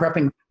of time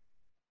prepping.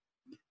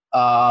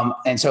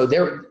 And so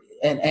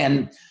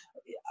and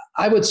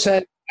I would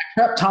say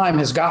prep time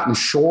has gotten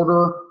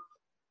shorter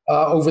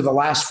over the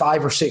last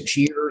 5 or 6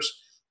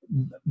 years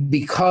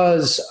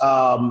because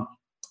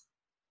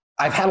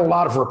I've had a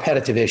lot of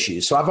repetitive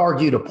issues. So I've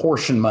argued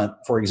apportionment,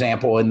 for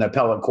example, in the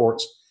appellate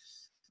courts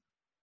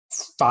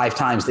 5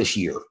 times this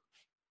year.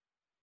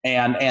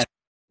 And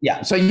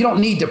yeah, so you don't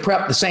need to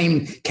prep the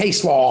same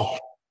case law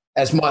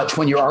as much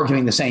when you're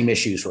arguing the same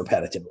issues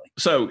repetitively.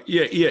 So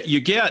you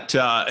get,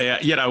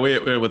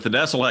 with the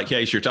Nesselhut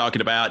case you're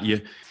talking about,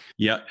 you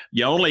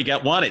only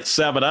got one at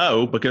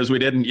 7-0 because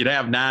you'd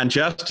have 9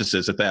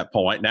 justices at that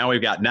point. Now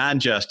we've got 9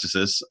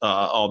 justices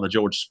on the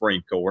Georgia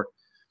Supreme Court.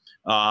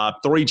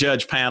 3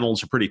 judge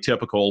panels are pretty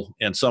typical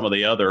in some of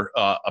the other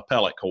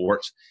appellate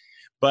courts.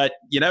 But,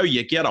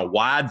 you get a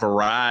wide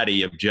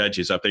variety of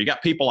judges up there. You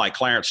got people like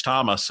Clarence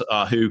Thomas,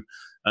 who,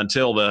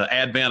 until the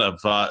advent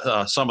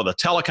of some of the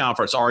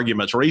teleconference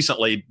arguments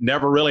recently,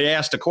 never really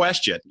asked a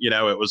question.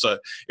 It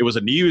was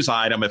a news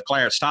item if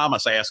Clarence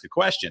Thomas asked a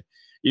question.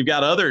 You've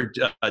got other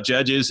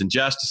judges and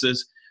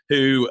justices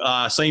who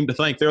seem to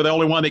think they're the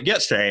only one that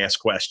gets to ask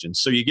questions.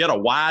 So you get a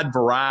wide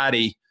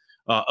variety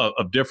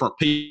of different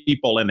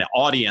people in the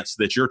audience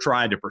that you're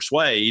trying to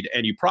persuade,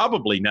 and you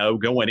probably know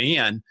going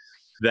in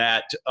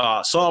that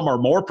some are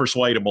more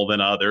persuadable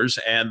than others,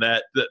 and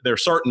that there are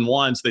certain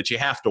ones that you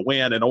have to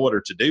win in order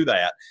to do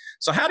that.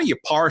 So how do you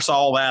parse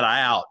all that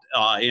out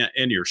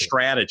in your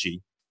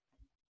strategy?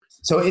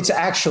 So it's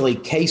actually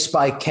case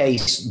by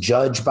case,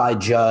 judge by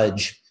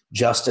judge,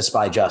 justice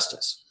by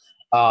justice.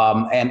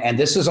 And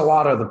this is a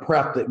lot of the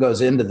prep that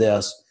goes into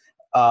this.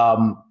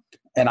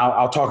 And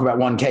I'll talk about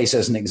one case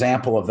as an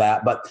example of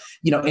that. But,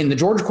 in the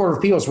Georgia Court of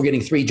Appeals, we're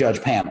getting 3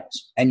 judge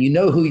panels. And you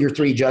know who your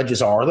 3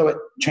 judges are, though it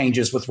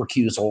changes with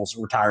recusals,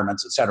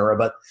 retirements, et cetera.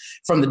 But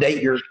from the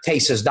date your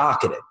case is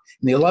docketed.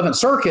 In the 11th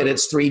Circuit,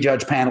 it's 3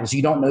 judge panels.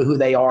 You don't know who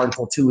they are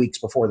until 2 weeks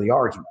before the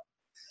argument.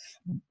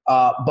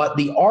 But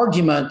the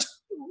argument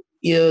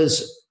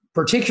is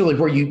particularly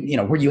where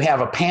you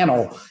have a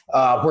panel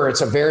where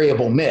it's a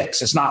variable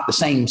mix. It's not the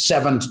same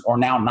 7 or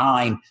now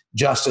 9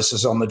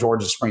 justices on the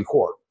Georgia Supreme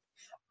Court.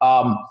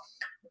 One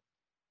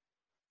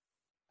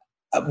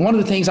of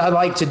the things I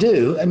like to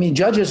do,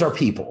 judges are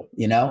people,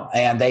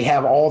 and they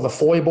have all the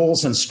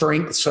foibles and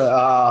strengths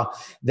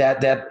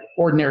that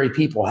ordinary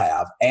people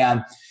have.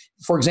 And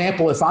for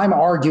example, if I'm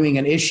arguing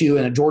an issue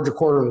in a Georgia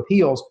Court of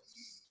Appeals,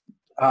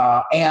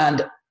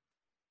 and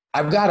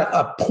I've got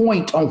a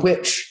point on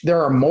which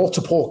there are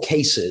multiple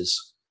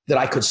cases that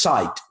I could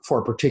cite for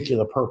a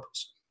particular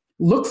purpose,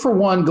 look for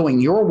one going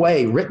your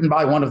way, written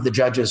by one of the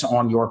judges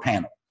on your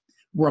panel.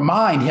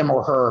 Remind him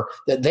or her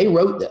that they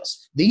wrote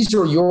this. These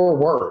are your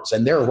words,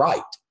 and they're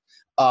right.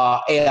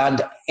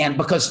 And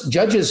because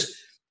judges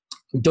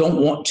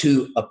don't want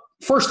to,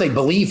 first, they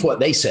believe what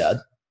they said.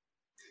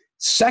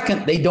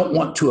 Second, they don't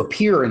want to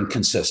appear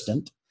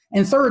inconsistent.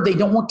 And third, they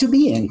don't want to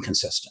be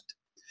inconsistent.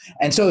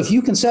 And so if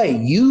you can say,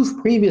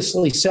 you've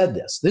previously said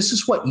this, this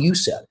is what you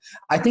said,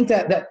 I think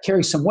that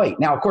carries some weight.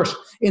 Now, of course,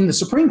 in the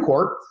Supreme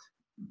Court,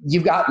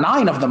 you've got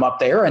 9 of them up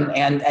there,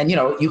 and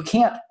you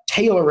can't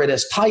tailor it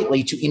as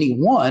tightly to any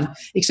one,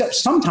 except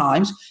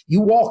sometimes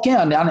you walk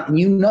in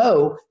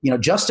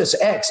and Justice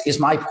X is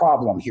my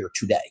problem here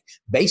today.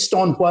 Based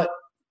on what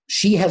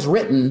she has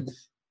written,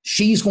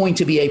 she's going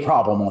to be a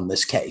problem on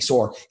this case,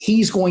 or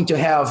he's going to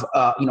have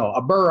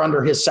a burr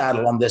under his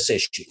saddle on this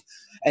issue.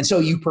 And so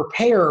you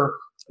prepare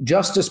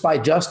justice by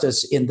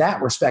justice in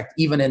that respect,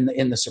 even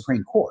in the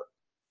Supreme Court.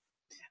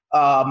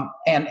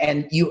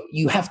 And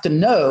you have to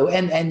know,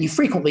 and you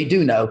frequently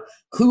do know,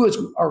 who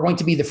are going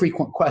to be the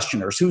frequent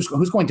questioners, who's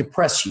going to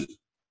press you.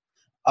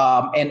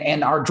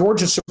 And our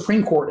Georgia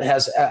Supreme Court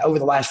has, over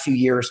the last few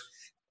years,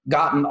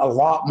 gotten a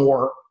lot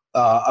more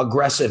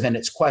aggressive in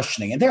its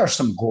questioning. And there are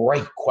some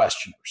great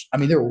questioners.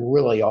 There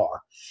really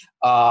are.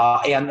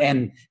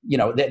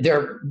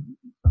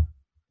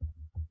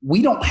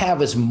 We don't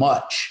have as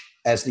much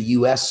as the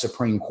U.S.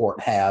 Supreme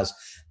Court has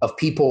of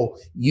people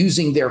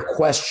using their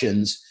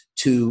questions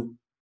to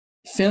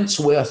fence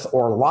with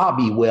or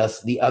lobby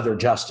with the other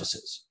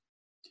justices.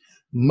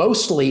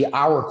 Mostly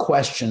our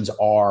questions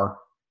are,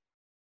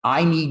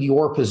 I need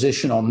your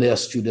position on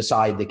this to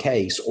decide the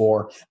case,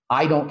 or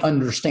I don't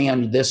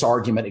understand this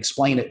argument,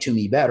 explain it to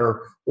me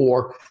better,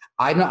 or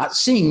I'm not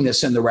seeing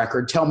this in the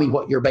record, tell me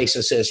what your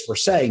basis is for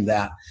saying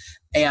that.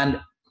 And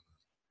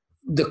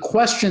the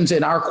questions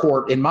in our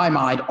court, in my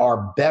mind,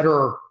 are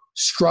better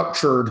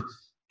structured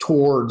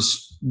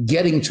towards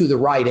getting to the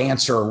right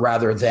answer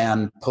rather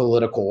than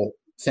political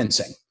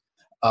fencing.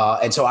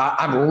 And so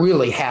I'm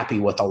really happy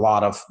with a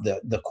lot of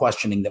the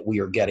questioning that we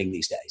are getting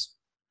these days.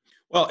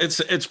 Well,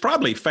 it's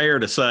probably fair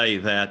to say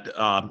that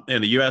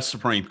in the U.S.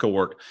 Supreme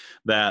Court,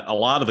 that a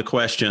lot of the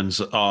questions,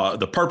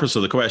 the purpose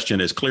of the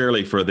question is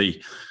clearly for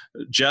the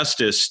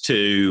justice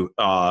to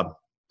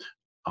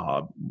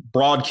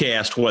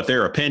broadcast what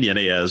their opinion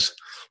is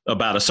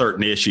about a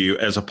certain issue,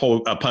 as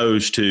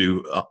opposed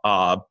to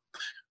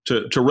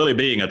really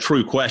being a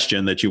true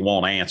question that you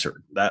want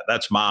answered.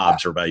 That's my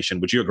observation.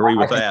 Would you agree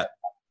with that?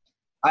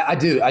 I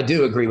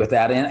do agree with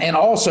that, and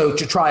also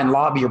to try and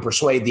lobby or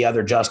persuade the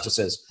other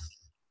justices.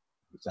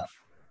 So.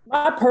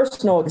 My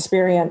personal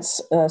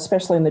experience,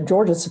 especially in the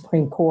Georgia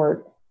Supreme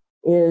Court,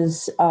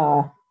 is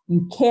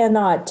you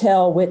cannot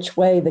tell which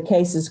way the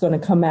case is going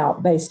to come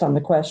out based on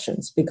the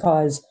questions,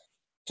 because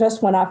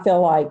just when I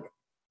feel like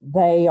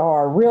they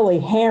are really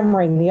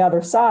hammering the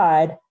other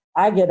side,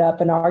 I get up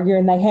and argue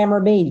and they hammer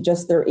me.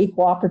 Just their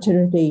equal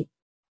opportunity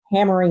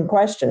hammering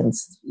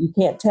questions. You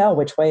can't tell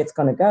which way it's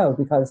going to go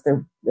because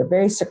they're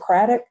very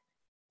Socratic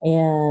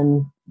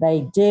and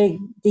they dig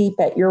deep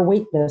at your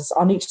weakness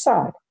on each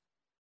side.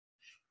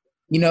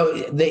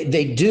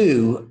 They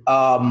do.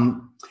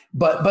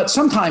 But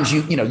sometimes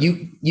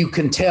you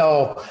can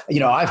tell,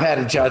 I've had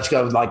a judge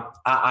go like,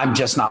 I'm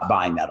just not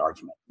buying that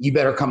argument. You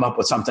better come up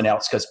with something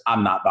else because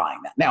I'm not buying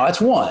that. Now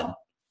that's one,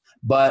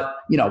 but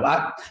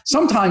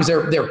sometimes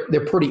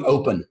they're pretty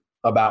open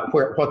about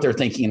what they're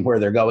thinking and where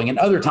they're going. And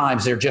other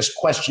times they're just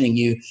questioning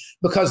you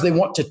because they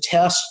want to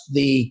test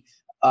the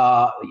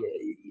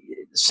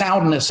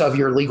soundness of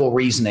your legal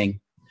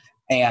reasoning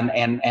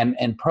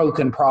and poke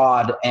and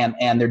prod,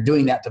 and they're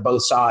doing that to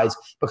both sides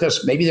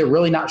because maybe they're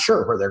really not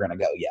sure where they're going to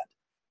go yet.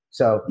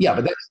 So yeah,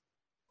 but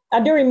I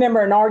do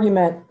remember an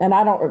argument, and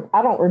I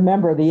don't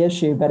remember the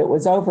issue, but it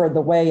was over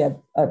the way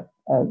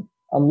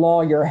a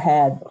lawyer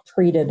had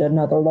treated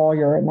another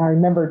lawyer. And I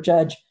remember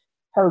Judge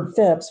Herb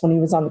Phipps, when he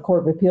was on the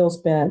Court of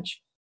Appeals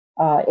bench,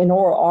 in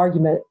oral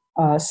argument,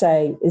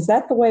 say, "Is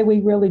that the way we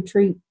really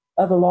treat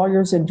other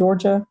lawyers in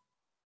Georgia?"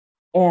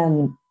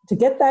 And to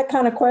get that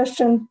kind of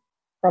question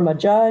from a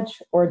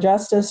judge or a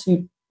justice,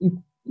 you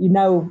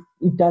know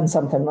you've done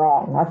something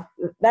wrong.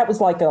 That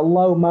was like a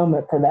low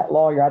moment for that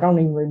lawyer. I don't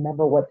even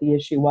remember what the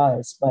issue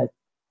was, but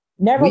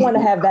never want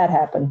to have that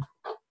happen.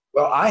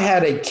 Well, I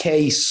had a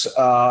case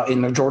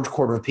in the Georgia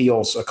Court of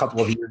Appeals a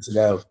couple of years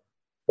ago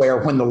where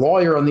when the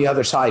lawyer on the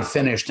other side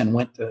finished and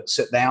went to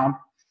sit down,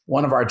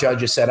 one of our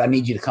judges said, "I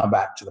need you to come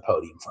back to the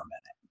podium for a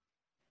minute."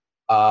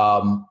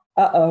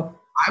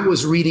 I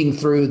was reading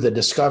through the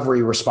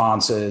discovery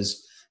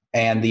responses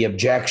and the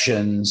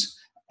objections,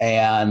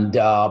 and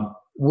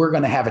we're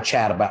going to have a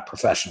chat about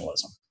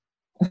professionalism.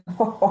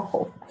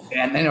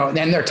 And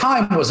and their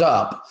time was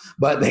up,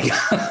 but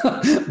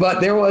but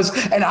there was,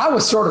 and I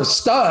was sort of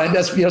stunned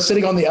as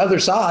sitting on the other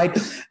side,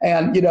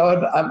 and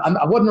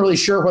I wasn't really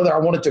sure whether I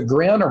wanted to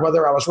grin or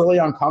whether I was really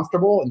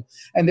uncomfortable,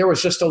 and there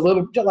was just a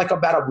little, like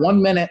about a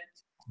 1 minute.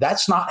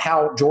 That's not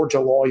how Georgia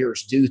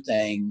lawyers do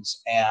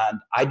things, and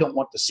I don't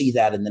want to see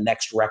that in the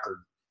next record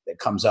that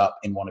comes up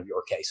in one of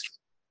your cases.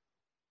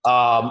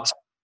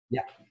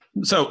 Yeah.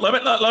 So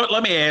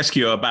let me ask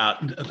you about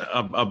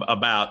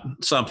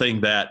something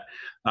that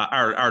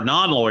our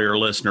non-lawyer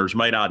listeners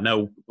may not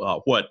know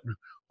what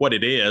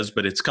it is,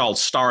 but it's called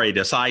stare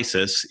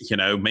decisis.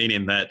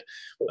 Meaning that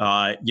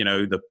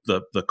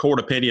the court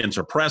opinions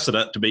are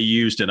precedent to be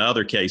used in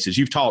other cases.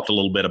 You've talked a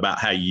little bit about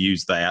how you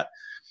use that.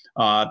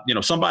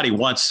 Somebody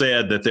once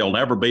said that there'll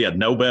never be a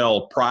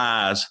Nobel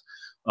Prize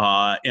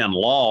in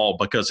law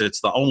because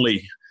it's the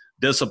only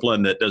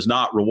discipline that does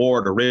not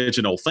reward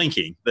original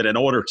thinking, that in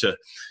order to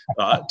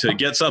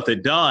get something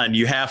done,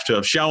 you have to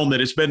have shown that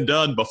it's been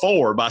done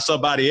before by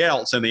somebody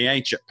else in the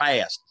ancient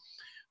past.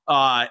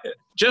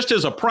 Just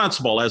as a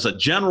principle, as a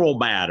general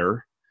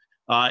matter,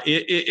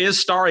 is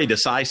stare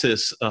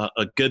decisis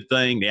a good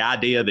thing? The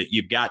idea that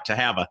you've got to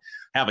have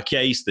a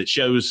case that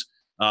shows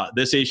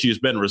this issue has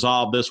been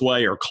resolved this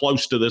way or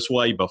close to this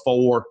way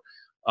before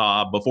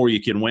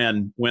you can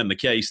win the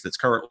case that's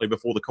currently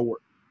before the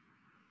court?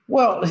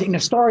 Well,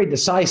 stare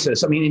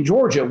decisis. I mean, in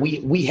Georgia,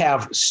 we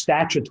have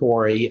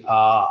statutory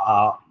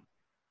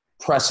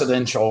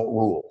precedential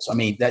rules. I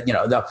mean that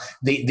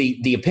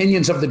the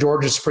opinions of the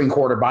Georgia Supreme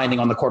Court are binding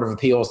on the Court of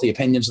Appeals. The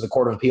opinions of the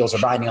Court of Appeals are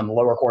binding on the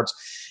lower courts.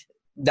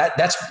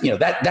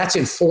 That's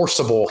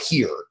enforceable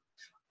here.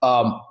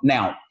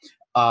 Now,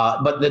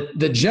 but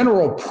the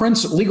general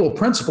legal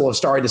principle of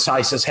stare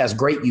decisis has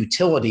great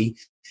utility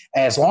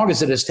as long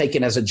as it is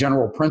taken as a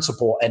general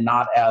principle and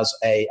not as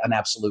an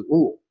absolute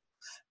rule.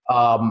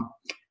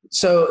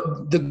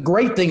 So the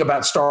great thing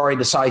about stare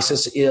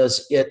decisis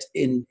is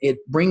it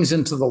brings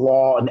into the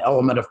law an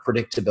element of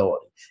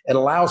predictability. It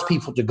allows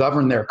people to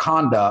govern their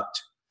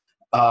conduct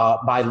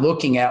by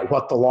looking at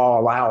what the law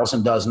allows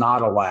and does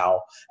not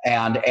allow,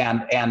 and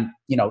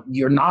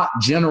you're not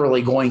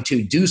generally going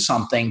to do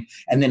something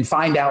and then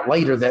find out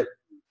later that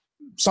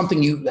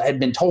something you had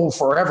been told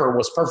forever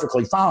was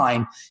perfectly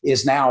fine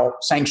is now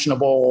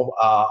sanctionable,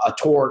 a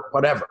tort,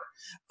 whatever.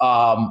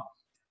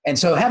 And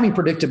so having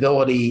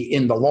predictability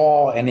in the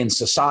law and in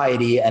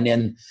society and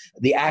in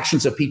the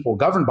actions of people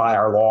governed by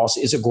our laws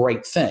is a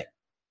great thing.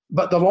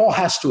 But the law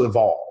has to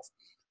evolve.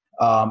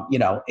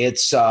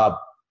 It's draw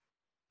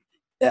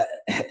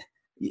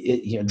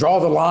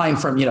the line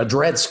from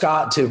Dred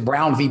Scott to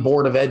Brown v.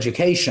 Board of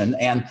Education,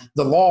 and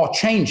the law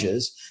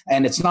changes,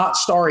 and it's not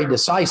stare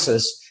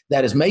decisis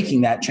that is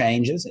making that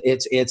changes.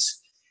 It's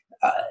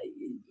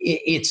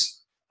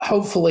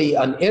hopefully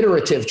an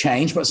iterative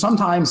change, but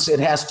sometimes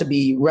it has to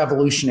be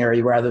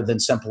revolutionary rather than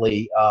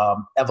simply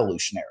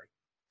evolutionary.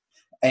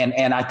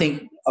 And I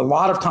think a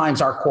lot of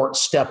times our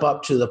courts step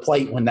up to the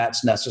plate when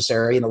that's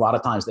necessary, and a lot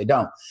of times they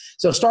don't.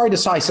 So stare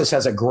decisis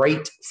has a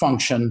great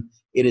function.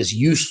 It is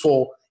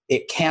useful.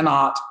 It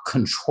cannot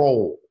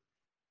control,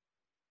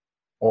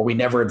 or we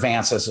never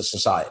advance as a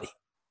society.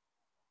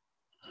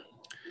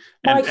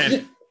 And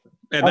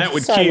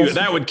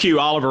that would cue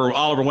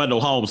Oliver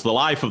Wendell Holmes. The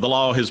life of the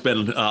law has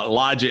been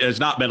has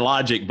not been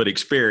logic, but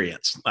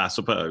experience, I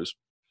suppose.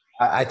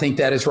 I think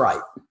that is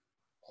right.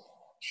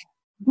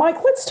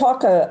 Mike, let's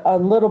talk a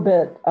little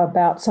bit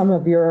about some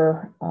of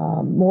your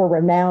more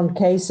renowned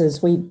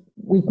cases.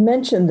 We've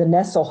mentioned the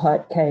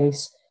Nesselhut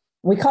case.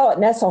 We call it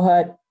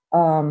Nesselhut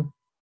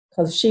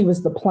because she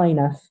was the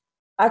plaintiff.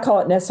 I call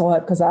it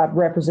Nesselhut because I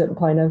represent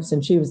plaintiffs,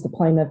 and she was the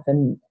plaintiff.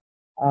 And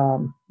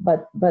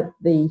but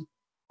the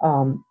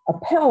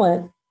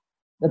appellant,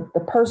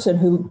 the person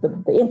who,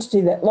 the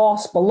entity that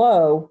lost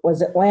below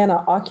was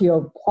Atlanta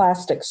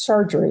Oculoplastic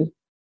Surgery,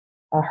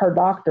 her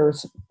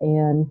doctors,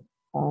 and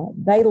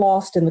they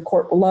lost in the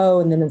court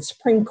below, and then in the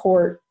Supreme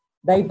Court,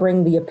 they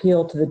bring the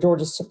appeal to the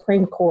Georgia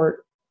Supreme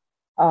Court.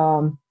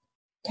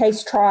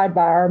 Case tried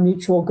by our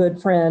mutual good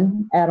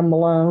friend, Adam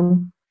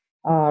Malone,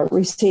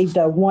 received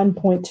a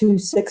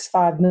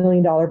 $1.265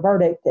 million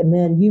verdict, and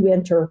then you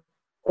enter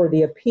for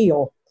the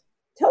appeal.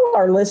 Tell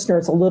our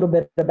listeners a little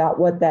bit about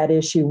what that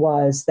issue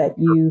was that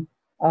you,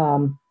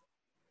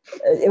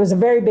 it was a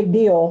very big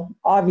deal,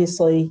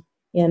 obviously,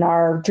 in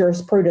our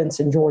jurisprudence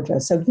in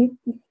Georgia. So can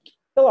you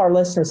fill our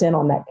listeners in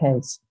on that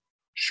case?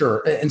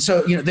 Sure. And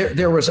so,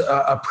 there was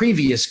a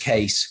previous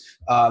case,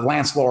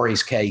 Lance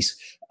Laurie's case,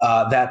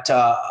 that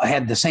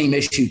had the same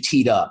issue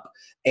teed up.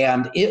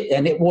 And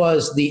it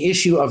was the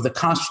issue of the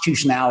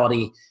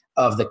constitutionality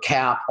of the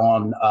cap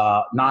on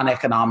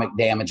non-economic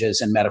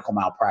damages in medical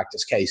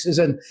malpractice cases.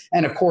 And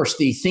of course,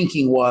 the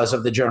thinking was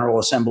of the General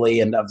Assembly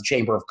and of the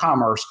Chamber of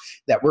Commerce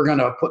that we're going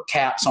to put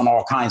caps on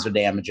all kinds of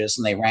damages.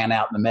 And they ran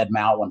out the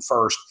med-mal one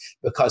first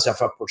because of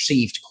a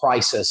perceived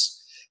crisis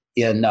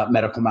in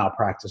medical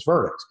malpractice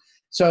verdicts.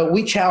 So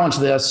we challenged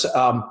this.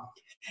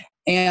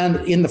 And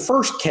in the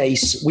first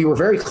case, we were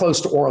very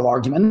close to oral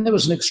argument. And it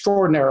was an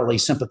extraordinarily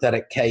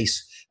sympathetic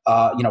case,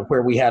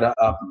 where we had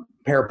a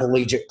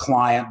paraplegic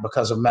client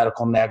because of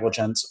medical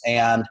negligence.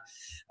 And,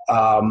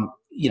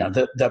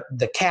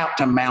 the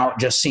capped amount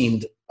just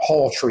seemed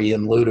paltry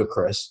and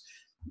ludicrous.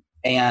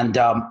 And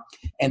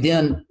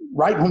then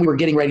right when we were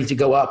getting ready to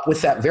go up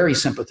with that very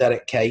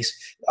sympathetic case,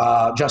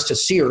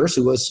 Justice Sears,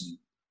 who was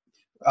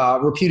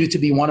reputed to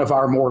be one of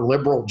our more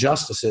liberal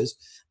justices,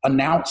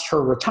 announced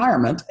her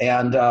retirement,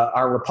 and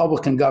our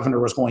Republican governor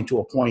was going to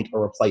appoint a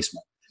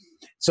replacement.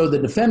 So the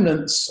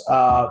defendants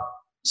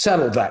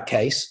settled that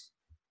case,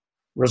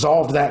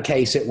 resolved that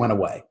case, it went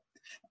away.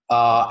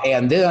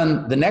 And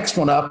then the next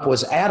one up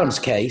was Adam's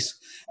case,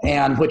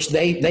 and which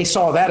they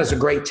saw that as a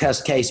great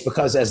test case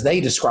because, as they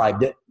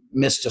described it,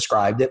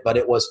 misdescribed it, but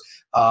it was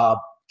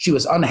she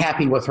was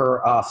unhappy with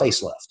her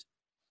facelift.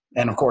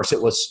 And of course,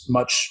 it was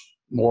much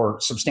more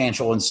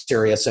substantial and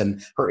serious,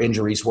 and her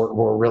injuries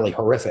were really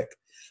horrific.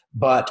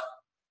 But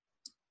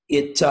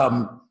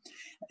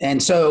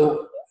and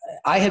so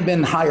I had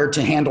been hired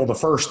to handle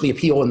the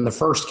appeal in the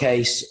first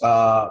case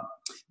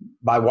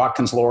by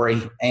Watkins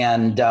Laurie.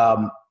 And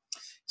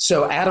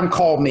so Adam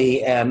called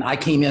me, and I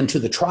came into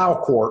the trial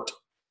court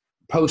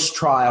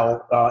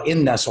post-trial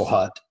in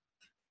Nesselhut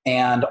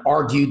and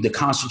argued the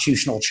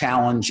constitutional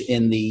challenge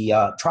in the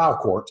trial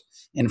court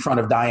in front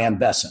of Diane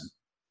Besson.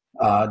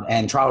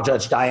 And trial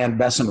judge Diane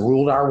Besson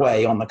ruled our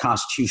way on the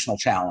constitutional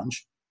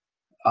challenge,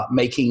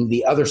 making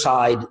the other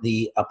side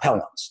the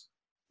appellants.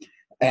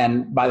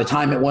 And by the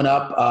time it went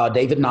up,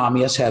 David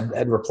Namias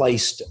had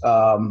replaced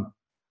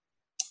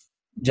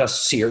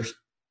Justice Sears.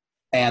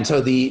 And so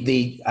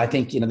I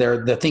think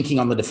the thinking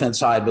on the defense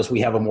side was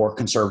we have a more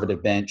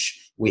conservative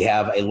bench, we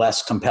have a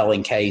less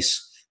compelling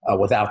case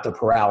without the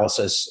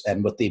paralysis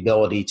and with the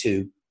ability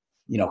to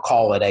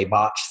call it a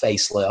botched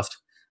facelift.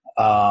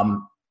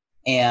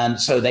 And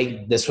so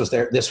this was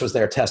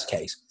their test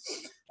case.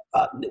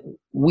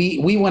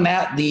 We went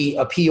at the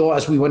appeal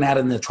as we went at it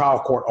in the trial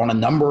court on a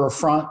number of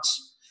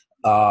fronts.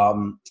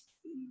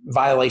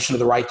 Violation of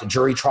the right to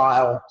jury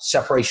trial,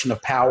 separation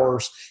of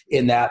powers,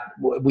 in that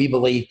we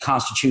believe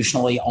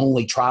constitutionally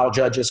only trial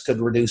judges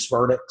could reduce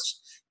verdicts,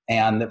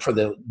 and for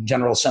the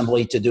General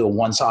Assembly to do a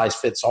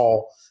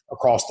one-size-fits-all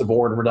across the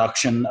board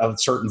reduction of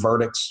certain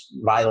verdicts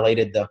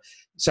violated the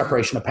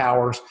separation of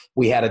powers.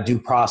 We had a due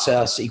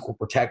process, equal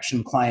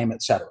protection claim,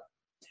 et cetera.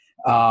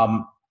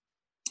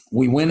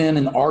 We went in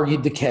and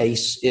argued the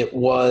case. It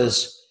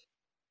was,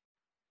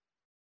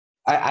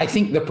 I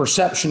think the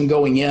perception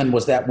going in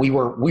was that we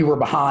were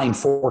behind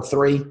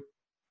 4-3,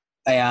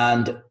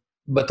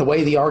 but the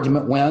way the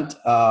argument went,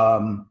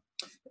 I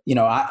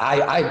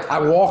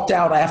walked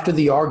out after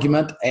the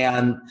argument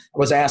and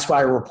was asked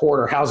by a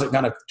reporter, "How's it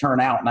going to turn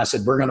out?" And I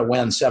said, "We're going to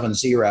win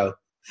 7-0."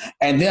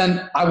 And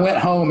then I went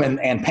home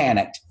and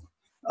panicked.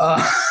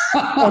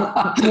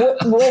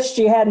 Wished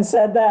you hadn't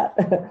said that.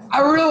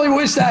 I really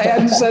wished I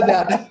hadn't said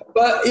that.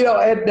 But,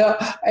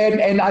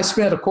 and I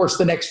spent, of course,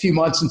 the next few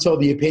months until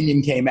the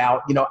opinion came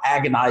out,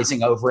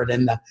 agonizing over it.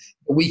 And the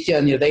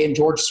weekend, they in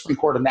Georgia Supreme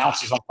Court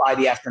announces on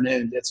Friday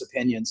afternoon its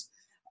opinions.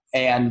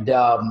 And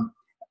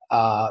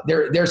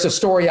there's a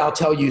story I'll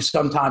tell you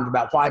sometime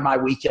about why my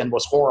weekend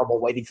was horrible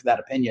waiting for that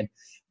opinion.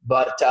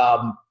 But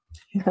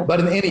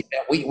in any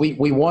event,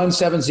 we won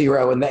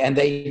 7-0, and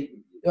they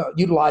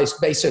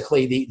utilized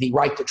basically the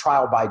right to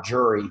trial by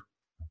jury.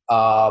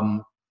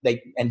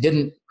 They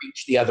didn't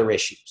reach the other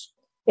issues.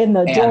 In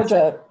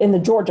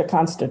the Georgia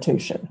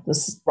Constitution.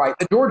 Right.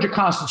 The Georgia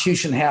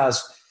Constitution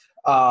has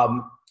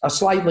a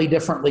slightly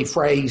differently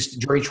phrased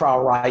jury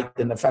trial right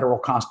than the federal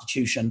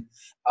Constitution.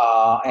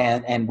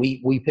 And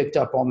we picked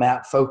up on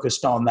that,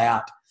 focused on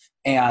that.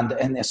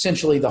 And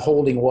essentially the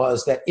holding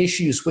was that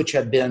issues which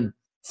had been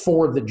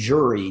for the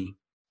jury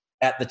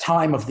at the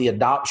time of the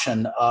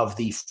adoption of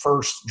the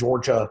first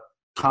Georgia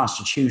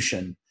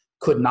Constitution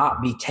could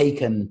not be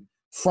taken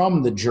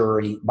from the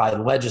jury by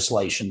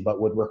legislation,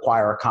 but would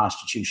require a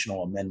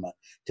constitutional amendment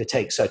to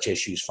take such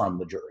issues from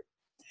the jury.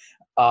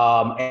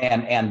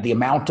 And the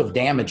amount of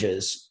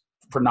damages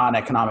for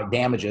non-economic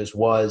damages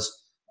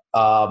was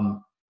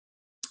an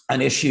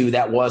issue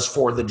that was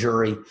for the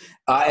jury.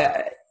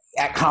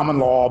 at common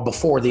law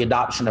before the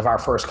adoption of our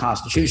first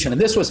Constitution.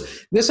 And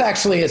this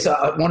actually is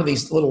one of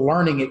these little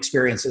learning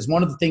experiences.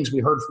 One of the things we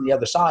heard from the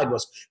other side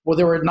was, well,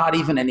 there were not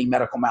even any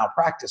medical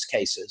malpractice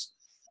cases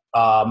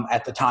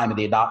at the time of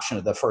the adoption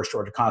of the first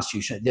Georgia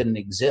Constitution. It didn't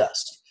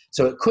exist.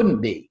 So it couldn't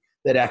be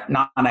that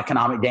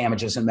non-economic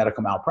damages and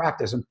medical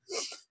malpractice.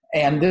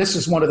 And this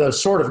is one of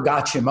those sort of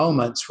gotcha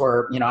moments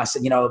where, I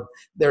said,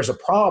 there's a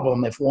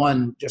problem if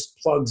one just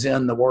plugs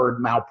in the word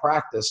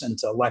malpractice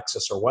into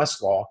Lexis or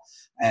Westlaw,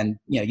 and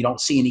you don't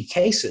see any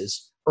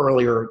cases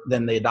earlier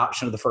than the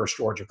adoption of the first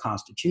Georgia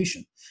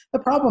Constitution. The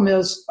problem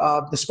is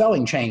the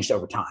spelling changed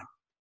over time.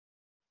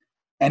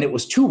 And it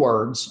was 2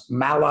 words,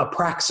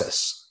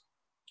 malapraxis.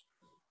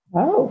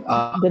 Oh,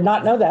 did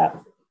not know that.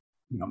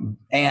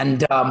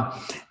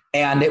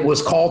 And it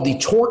was called the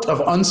tort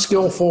of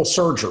unskillful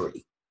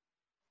surgery.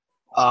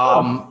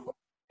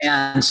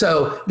 And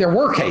so there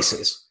were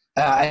cases,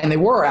 and they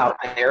were out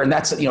there, and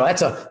that's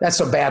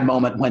a bad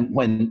moment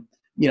when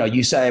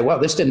you say, well,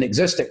 this didn't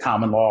exist at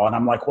common law, and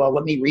I'm like, well,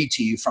 let me read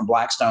to you from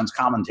Blackstone's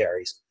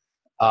commentaries,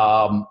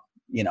 about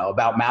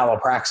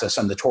malapraxis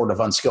and the tort of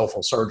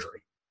unskillful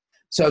surgery.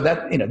 So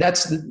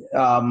that's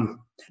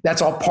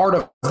all part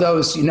of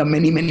those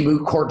many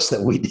moot courts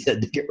that we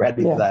did to get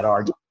ready for that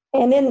argument.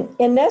 And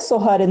in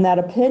Nesselhut, in that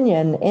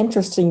opinion,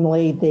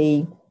 interestingly,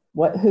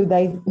 who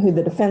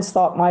the defense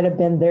thought might have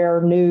been their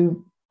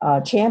new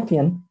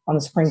champion on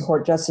the Supreme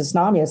Court, Justice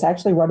Namias,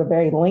 actually wrote a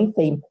very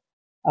lengthy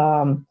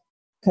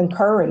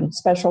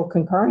special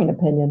concurring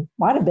opinion.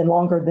 Might have been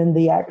longer than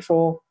the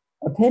actual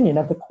opinion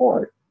of the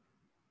court.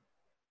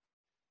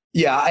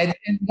 Yeah,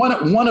 and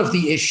one of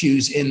the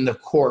issues in the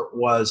court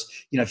was,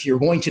 if you're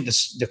going to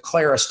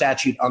declare a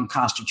statute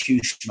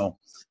unconstitutional,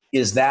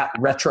 is that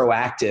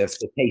retroactive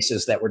to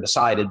cases that were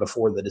decided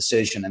before the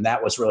decision? And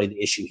that was really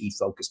the issue he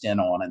focused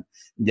in on, and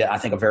did, I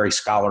think, a very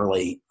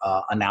scholarly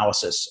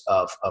analysis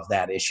of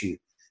that issue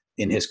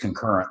in his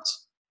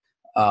concurrence.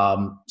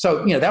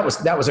 So that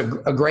was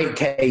a great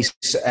case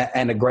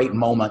and a great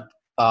moment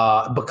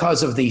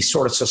because of the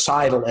sort of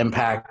societal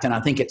impact, and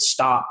I think it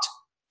stopped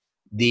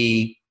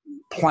the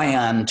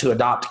plan to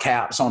adopt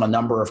caps on a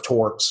number of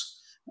torts.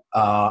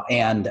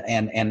 And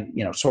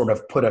sort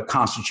of put a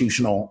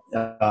constitutional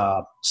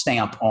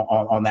stamp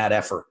on that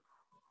effort.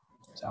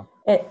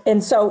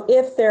 And so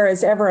if there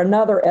is ever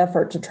another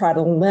effort to try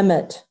to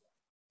limit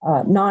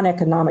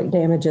non-economic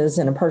damages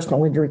in a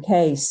personal injury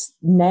case,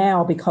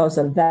 now because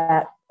of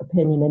that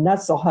opinion in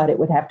Nesselhut, it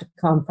would have to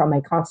come from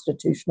a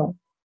constitutional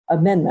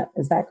amendment.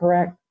 Is that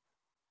correct?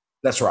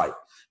 That's right.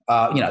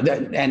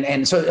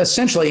 And so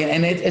essentially,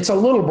 and it's a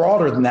little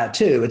broader than that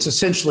too. It's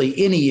essentially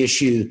any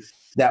issue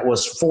that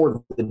was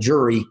for the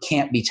jury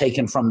can't be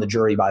taken from the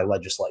jury by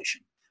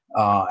legislation.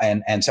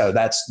 And so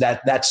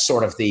that's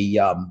sort of the,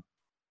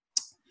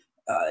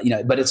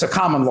 but it's a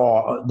common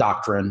law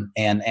doctrine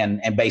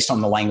and based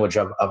on the language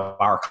of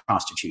our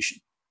Constitution.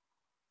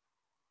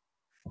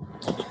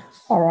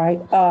 All right.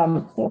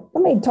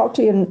 Let me talk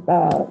to you.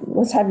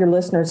 Let's have your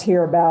listeners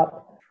hear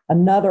about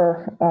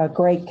another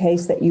great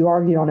case that you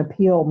argued on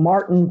appeal,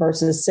 Martin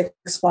versus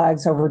Six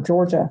Flags over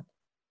Georgia.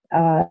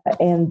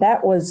 And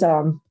that was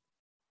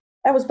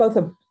both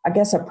a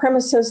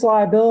premises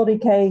liability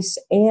case,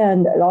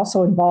 and it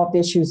also involved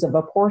issues of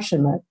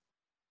apportionment.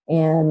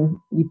 And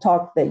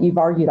you've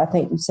argued, I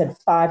think you said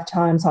 5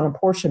 times on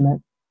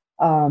apportionment.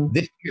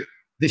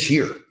 This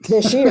year.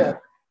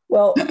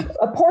 Well,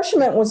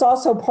 apportionment was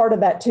also part of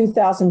that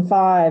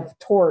 2005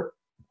 tort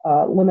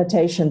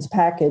limitations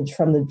package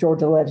from the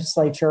Georgia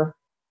legislature.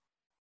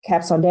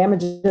 Caps on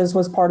damages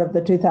was part of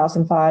the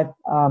 2005,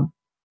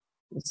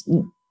 it's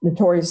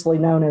notoriously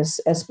known as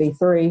SB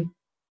 3.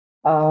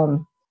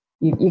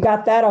 You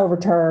got that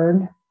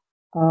overturned.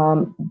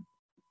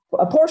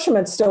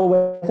 Apportionment's still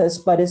with us,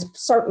 but it's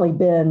certainly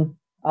been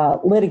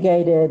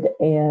litigated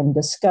and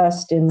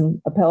discussed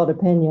in appellate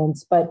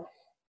opinions. But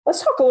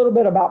let's talk a little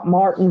bit about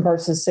Martin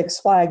versus Six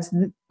Flags.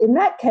 In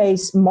that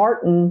case,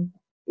 Martin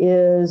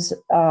is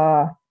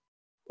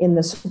in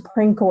the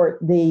Supreme Court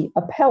the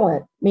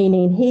appellant,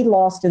 meaning he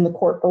lost in the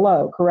court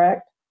below,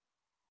 correct?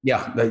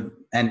 Yeah,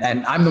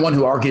 and I'm the one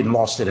who argued and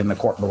lost it in the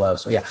court below.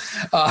 So yeah,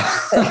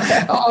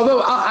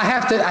 although I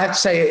have to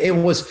say it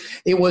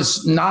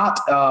was not.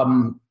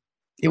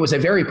 It was a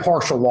very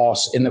partial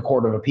loss in the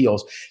Court of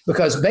Appeals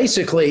because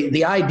basically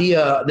the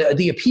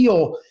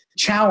appeal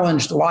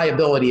challenged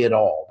liability at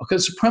all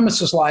because the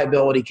premises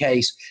liability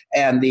case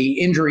and the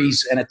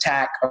injuries and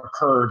attack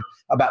occurred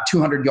about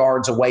 200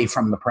 yards away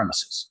from the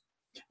premises.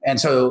 And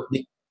so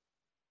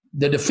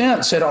the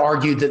defense had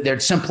argued that there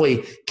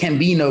simply can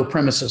be no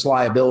premises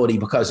liability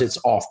because it's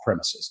off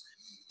premises.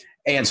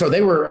 And so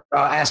they were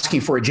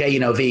asking for a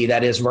JNOV,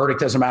 that is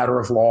verdict as a matter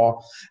of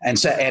law. And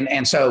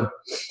so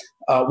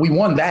we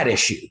won that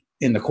issue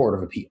in the Court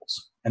of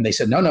Appeals. And they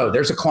said, no,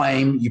 there's a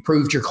claim. You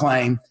proved your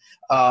claim.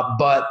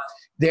 But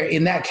there,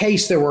 in that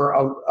case, there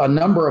were a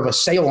number of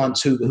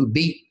assailants who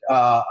beat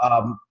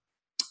Mr.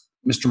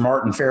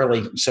 Martin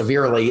fairly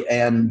severely.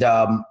 And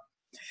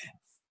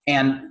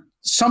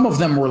some of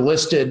them were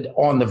listed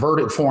on the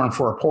verdict form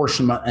for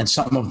apportionment and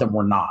some of them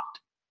were not.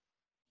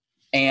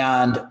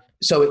 And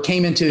so it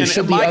came into.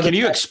 And Mike, can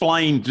you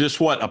explain just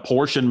what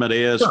apportionment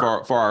is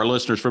for our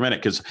listeners for a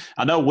minute? Because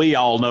I know we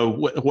all know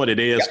what it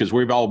is because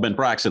we've all been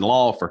practicing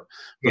law for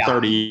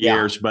 30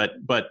 years,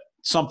 but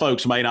some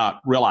folks may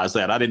not realize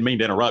that. I didn't mean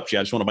to interrupt you.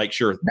 I just want to make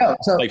sure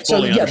they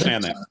fully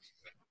understand that.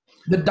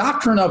 The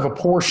doctrine of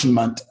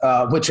apportionment,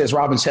 which, as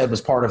Robin said,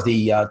 was part of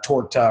the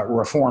tort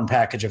reform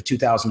package of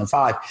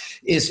 2005,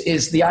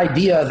 is the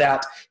idea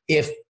that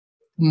if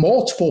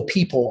multiple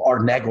people are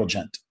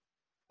negligent,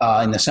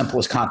 in the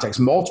simplest context,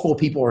 multiple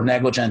people are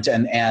negligent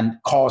and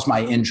cause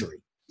my injury,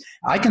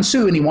 I can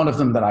sue any one of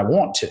them that I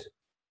want to.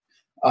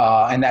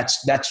 And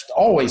that's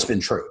always been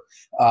true.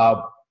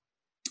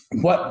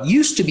 What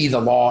used to be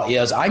the law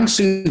is I can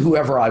sue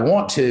whoever I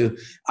want to.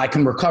 I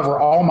can recover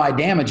all my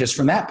damages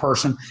from that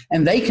person,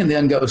 and they can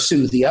then go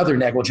sue the other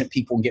negligent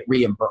people and get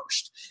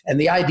reimbursed. And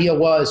the idea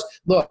was,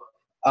 look,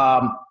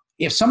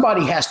 if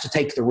somebody has to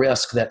take the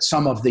risk that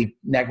some of the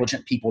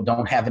negligent people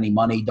don't have any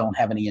money, don't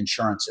have any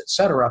insurance, et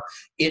cetera,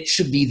 it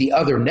should be the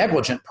other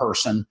negligent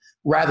person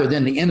rather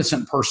than the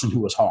innocent person who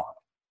was harmed.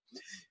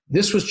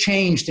 This was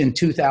changed in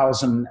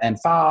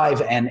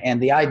 2005,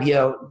 and the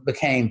idea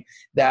became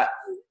that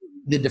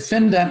the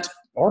defendant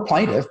or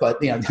plaintiff, but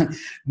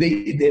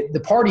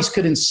the parties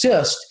could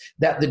insist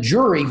that the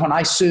jury, when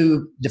I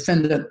sue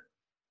defendant,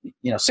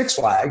 Six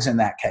Flags in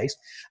that case,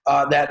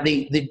 that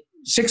the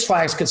Six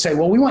Flags could say,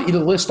 well, we want you to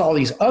list all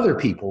these other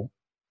people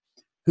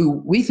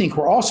who we think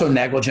were also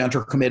negligent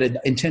or committed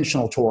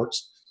intentional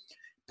torts,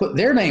 put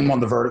their name on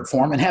the verdict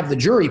form, and have the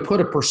jury put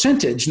a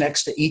percentage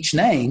next to each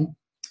name.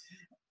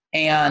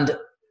 And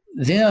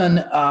then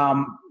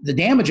the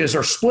damages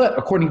are split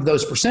according to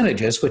those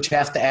percentages, which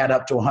have to add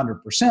up to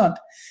 100%.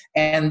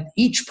 And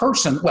each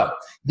person,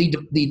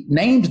 the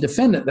named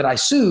defendant that I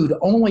sued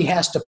only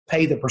has to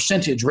pay the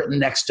percentage written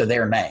next to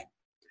their name.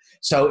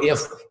 So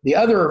if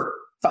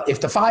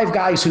the five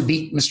guys who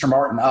beat Mr.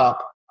 Martin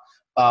up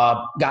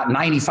got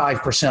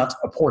 95%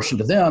 apportioned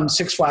to them,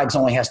 Six Flags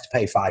only has to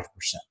pay 5%.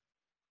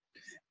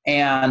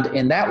 And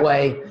in that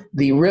way,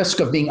 the risk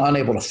of being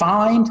unable to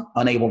find,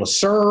 unable to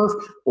serve,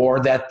 or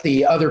that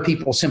the other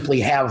people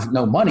simply have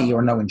no money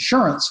or no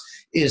insurance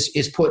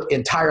is put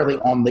entirely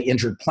on the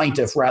injured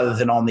plaintiff rather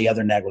than on the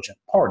other negligent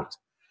parties.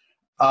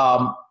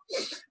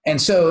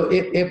 And so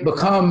it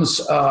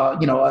becomes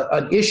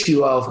an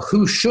issue of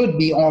who should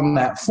be on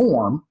that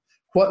form,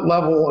 what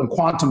level and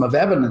quantum of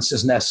evidence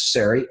is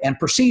necessary, and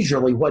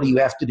procedurally, what do you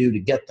have to do to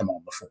get them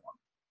on the form?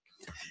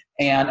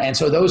 And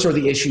so those are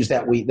the issues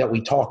that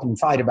we talk and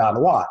fight about a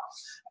lot.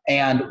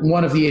 And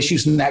one of the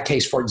issues in that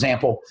case, for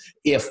example,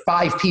 if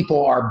 5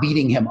 people are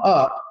beating him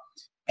up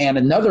and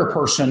another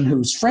person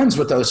who's friends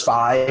with those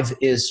 5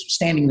 is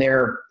standing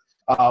there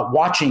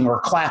watching or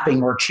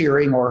clapping or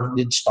cheering, or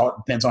it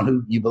depends on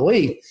who you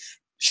believe,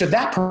 should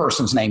that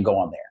person's name go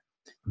on there?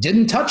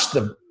 Didn't touch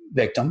the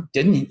victim,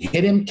 didn't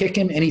hit him, kick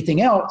him,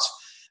 anything else,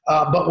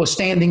 but was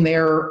standing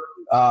there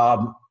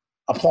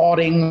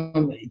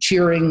applauding,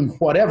 cheering,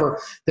 whatever,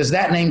 does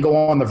that name go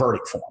on the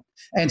verdict form?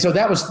 And so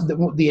that was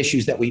the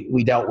issues that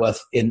we dealt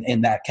with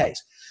in that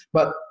case.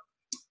 But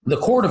the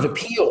Court of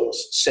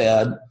Appeals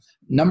said,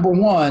 number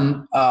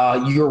one,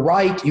 you're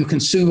right, you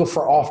can sue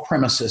for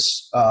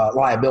off-premises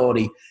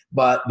liability,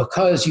 but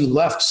because you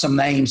left some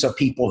names of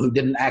people who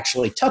didn't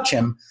actually touch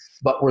him,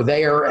 but were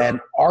there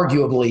and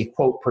arguably,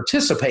 quote,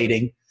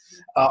 participating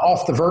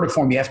off the verdict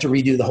form, you have to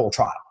redo the whole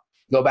trial,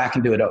 go back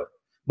and do it over.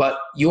 But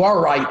you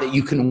are right that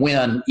you can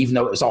win even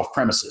though it was off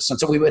premises. And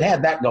so we would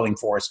have that going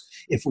for us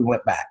if we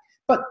went back.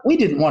 But we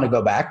didn't want to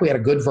go back. We had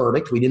a good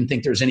verdict. We didn't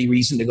think there was any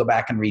reason to go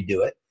back and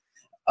redo it.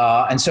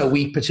 And so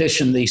we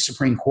petitioned the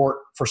Supreme Court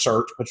for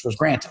cert, which was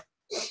granted.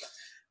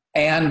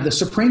 And the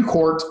Supreme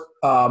Court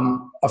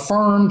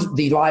affirmed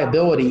the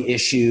liability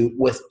issue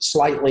with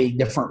slightly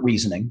different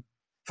reasoning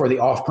for the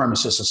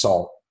off-premises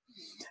assault.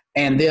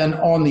 And then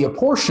on the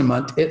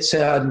apportionment, it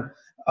said,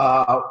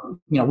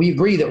 we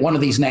agree that one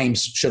of these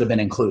names should have been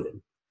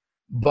included.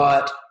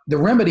 But the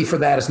remedy for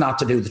that is not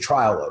to do the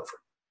trial over,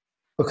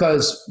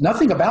 because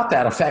nothing about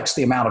that affects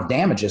the amount of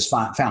damages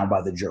found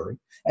by the jury.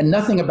 And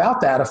nothing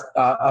about that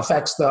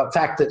affects the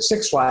fact that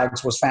Six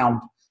Flags was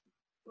found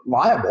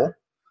liable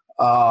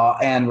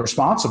and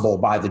responsible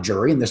by the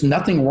jury. And there's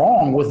nothing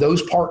wrong with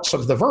those parts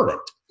of the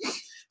verdict.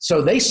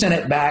 So they sent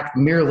it back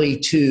merely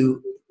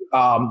to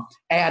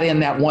add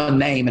in that one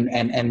name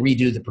and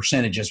redo the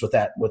percentages with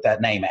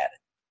that name added.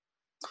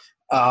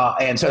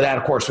 And so that,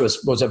 of course,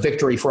 was a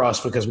victory for us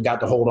because we got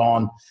to hold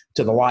on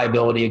to the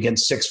liability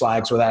against Six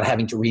Flags without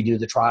having to redo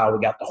the trial. We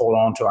got to hold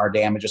on to our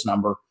damages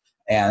number,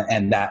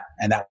 and that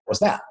was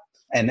that.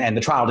 And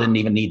the trial didn't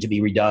even need to be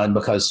redone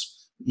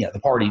because the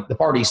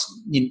parties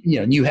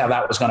knew how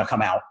that was going to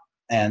come out,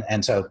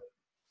 and so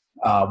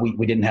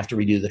we didn't have to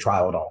redo the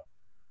trial at all.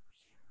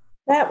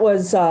 That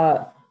was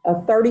a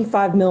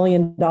 $35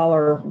 million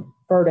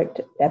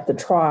verdict at the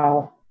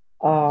trial,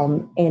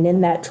 and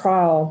in that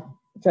trial,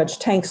 Judge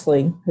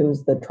Tanksley,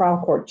 who's the trial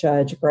court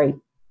judge, great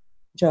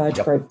judge,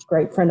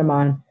 great friend of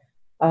mine,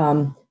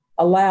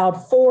 allowed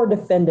four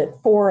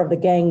of the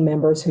gang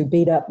members who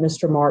beat up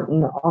Mr.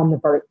 Martin on the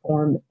verdict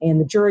form, and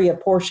the jury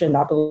apportioned,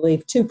 I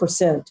believe,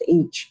 2% to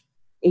each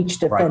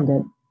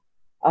defendant.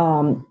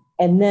 Right.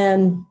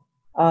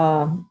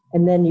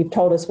 And then you've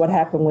told us what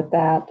happened with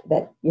that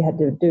you had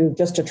to do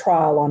just a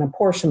trial on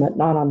apportionment,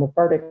 not on the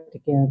verdict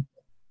again.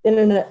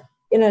 Then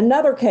in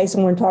another case,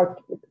 I'm going to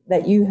talk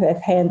that you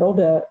have handled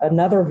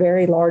another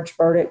very large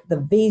verdict, the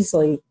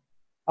Veasley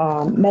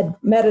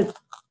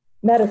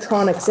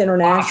Metatronics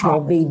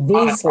International v.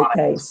 Veasley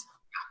case.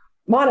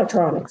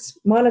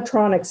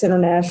 Monotronics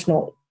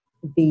International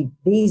v.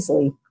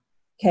 Veasley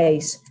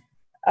case.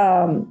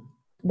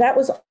 That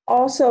was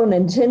also an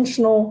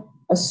intentional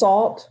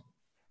assault,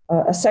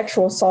 a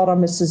sexual assault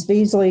on Mrs.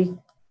 Veasley,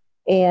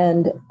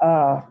 and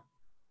a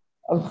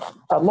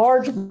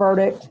large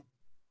verdict,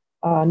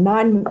 I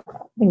think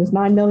it was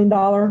 $9 million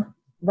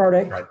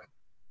verdict. Right.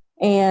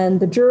 And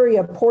the jury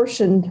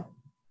apportioned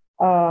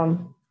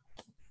 4%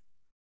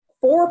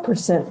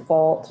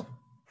 fault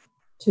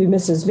to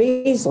Mrs.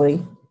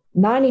 Veasley,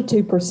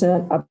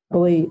 92%, I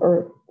believe,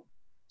 or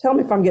tell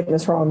me if I'm getting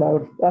this wrong,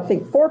 though. I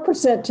think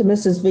 4% to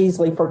Mrs.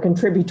 Veasley for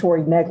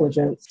contributory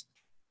negligence.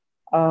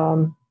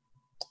 And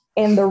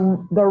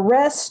the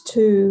rest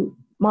to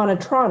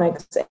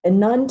Monotronics and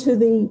none to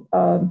the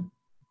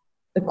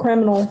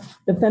criminal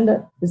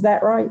defendant. Is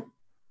that right?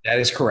 That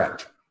is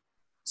correct.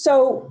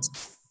 So,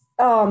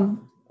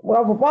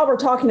 while we're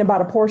talking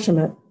about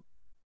apportionment,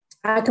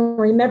 I can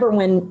remember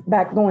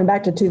going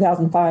back to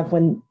 2005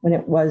 when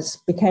it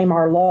became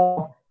our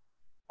law,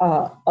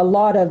 a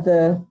lot of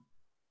the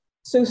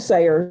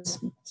soothsayers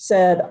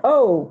said,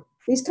 "Oh,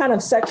 these kind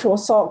of sexual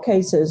assault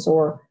cases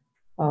or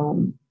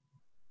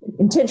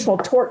intentional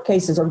tort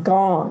cases are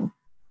gone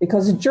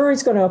because the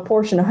jury's going to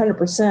apportion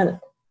 100%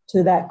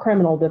 to that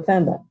criminal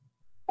defendant."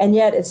 And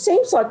yet it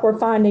seems like we're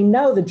finding,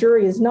 no, the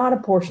jury is not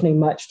apportioning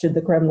much to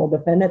the criminal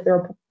defendant.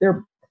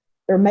 They're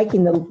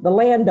making the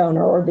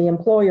landowner or the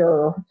employer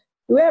or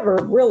whoever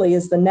really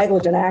is the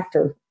negligent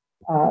actor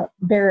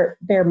bear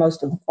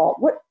most of the fault.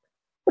 What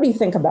do you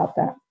think about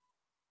that?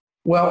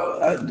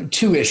 Well,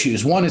 two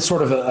issues. One is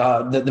sort of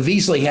the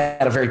Veasley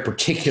had a very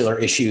particular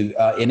issue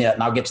in it,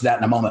 and I'll get to that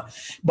in a moment.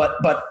 But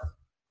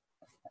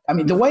I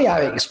mean, the way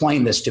I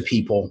explain this to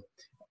people,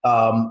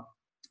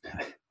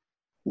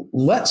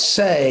 let's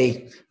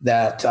say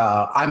that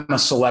I'm a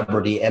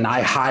celebrity and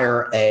I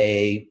hire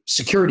a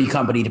security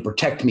company to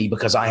protect me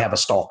because I have a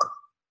stalker.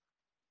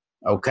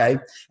 Okay.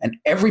 And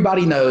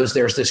everybody knows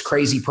there's this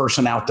crazy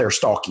person out there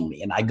stalking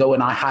me. And I go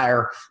and I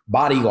hire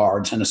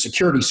bodyguards and a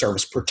security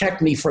service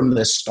protect me from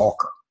this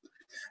stalker.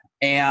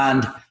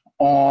 And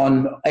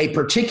on a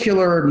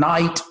particular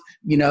night,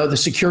 the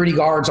security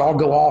guards all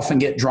go off and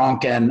get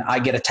drunk and I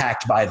get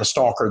attacked by the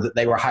stalker that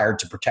they were hired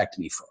to protect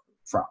me from.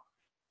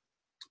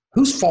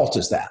 Whose fault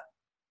is that?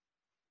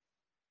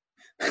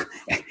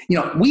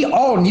 We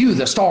all knew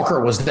the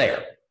stalker was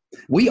there.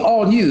 We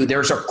all knew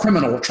there's a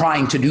criminal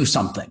trying to do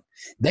something.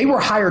 They were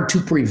hired to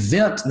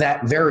prevent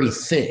that very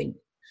thing.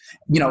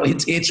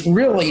 It's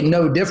really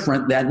no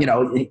different than,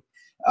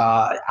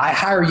 I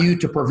hire you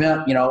to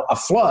prevent, a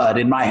flood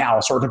in my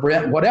house or to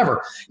prevent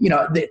whatever,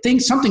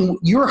 something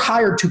you're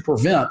hired to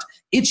prevent.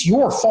 It's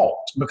your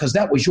fault because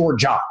that was your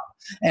job.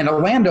 And a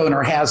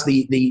landowner has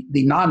the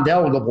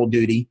non-delegable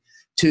duty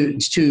to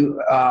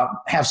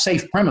have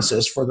safe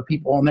premises for the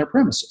people on their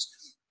premises.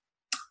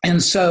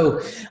 And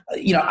so,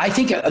 I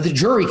think the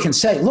jury can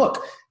say,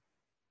 look,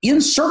 in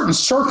certain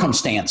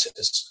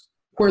circumstances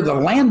where the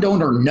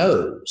landowner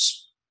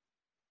knows,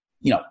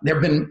 there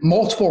have been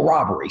multiple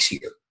robberies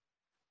here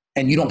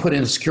and you don't put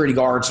in security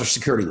guards or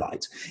security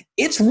lights,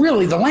 it's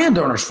really the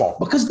landowner's fault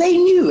because they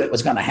knew it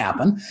was going to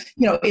happen.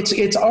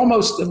 It's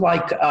almost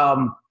like,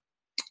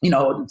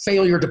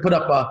 failure to put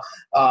up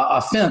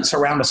a fence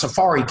around a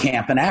safari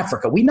camp in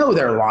Africa. We know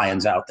there are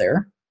lions out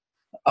there,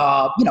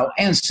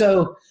 and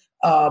so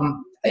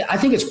I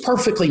think it's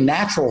perfectly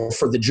natural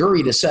for the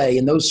jury to say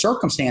in those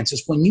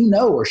circumstances when you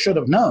know or should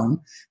have known,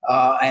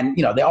 and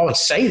they always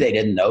say they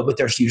didn't know, but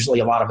there's usually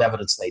a lot of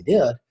evidence they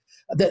did,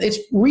 that it's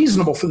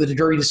reasonable for the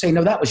jury to say,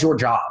 no, that was your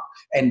job,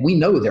 and we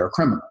know they're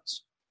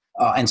criminals.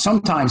 And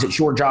sometimes it's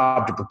your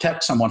job to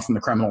protect someone from the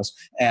criminals,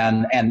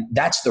 and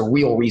that's the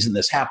real reason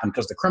this happened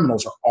because the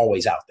criminals are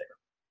always out there.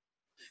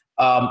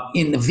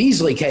 In the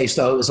Veasley case,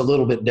 though, it was a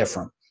little bit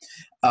different.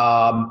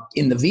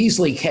 In the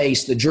Veasley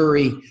case, the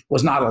jury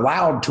was not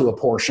allowed to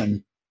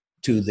apportion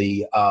to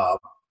the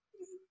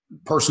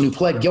person who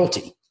pled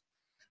guilty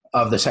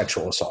of the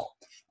sexual assault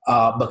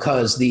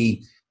because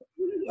the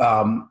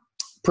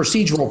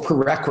procedural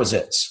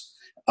prerequisites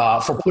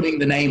for putting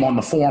the name on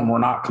the form were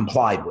not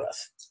complied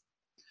with.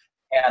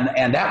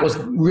 And that was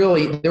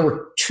really, there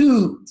were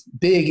two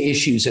big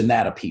issues in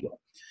that appeal.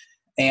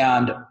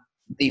 And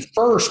the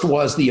first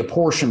was the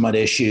apportionment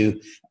issue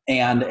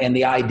and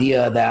the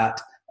idea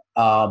that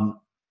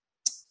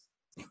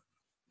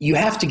you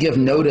have to give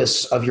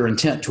notice of your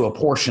intent to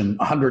apportion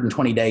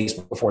 120 days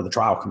before the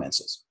trial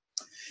commences.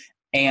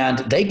 And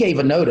they gave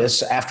a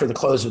notice after the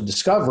close of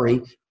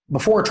discovery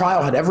before a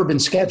trial had ever been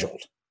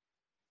scheduled.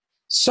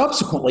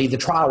 Subsequently, the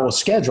trial was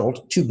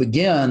scheduled to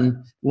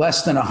begin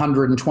less than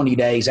 120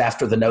 days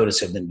after the notice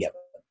had been given.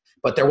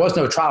 But there was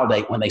no trial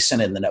date when they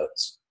sent in the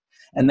notice.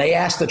 And they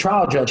asked the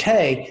trial judge,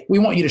 hey, we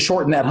want you to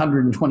shorten that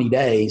 120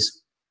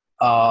 days,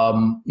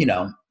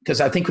 because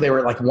I think they were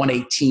at like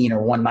 118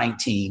 or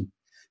 119.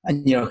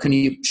 And, can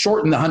you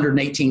shorten the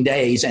 118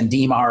 days and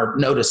deem our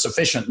notice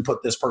sufficient and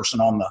put this person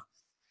on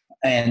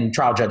and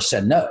trial judge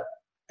said no.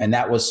 And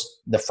that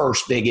was the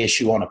first big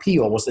issue on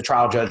appeal, was the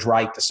trial judge's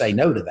right to say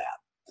no to that.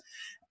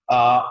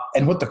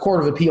 And what the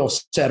Court of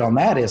Appeals said on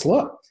that is,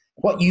 look,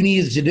 what you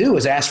needed to do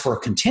is ask for a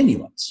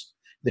continuance.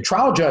 The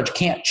trial judge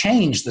can't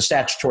change the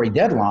statutory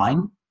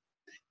deadline.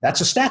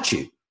 That's a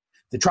statute.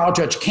 The trial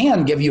judge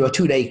can give you a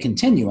 2-day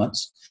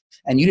continuance,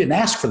 and you didn't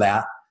ask for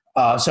that.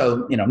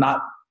 So,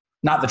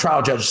 not the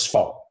trial judge's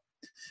fault.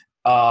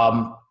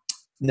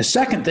 The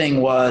second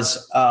thing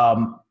was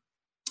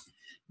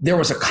there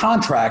was a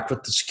contract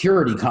with the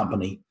security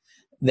company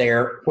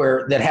there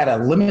that had a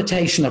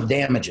limitation of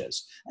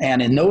damages,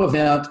 and in no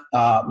event,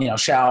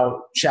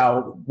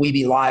 shall we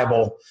be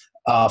liable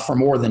for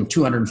more than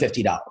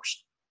 $250.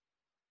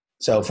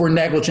 So if we're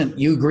negligent,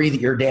 you agree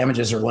that your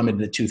damages are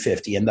limited to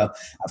 $250. And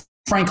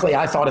frankly,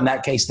 I thought in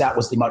that case that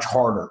was the much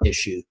harder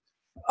issue,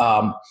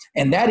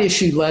 and that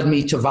issue led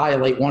me to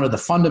violate one of the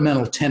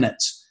fundamental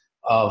tenets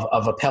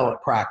of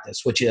appellate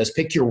practice, which is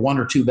pick your one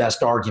or two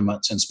best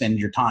arguments and spend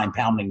your time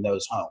pounding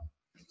those home.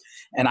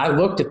 And I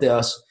looked at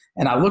this.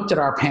 And I looked at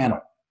our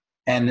panel,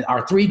 and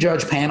our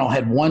 3-judge panel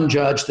had one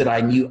judge that I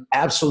knew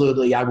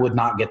absolutely I would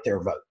not get their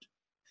vote.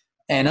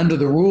 And under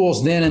the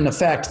rules then in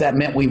effect, that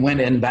meant we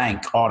went in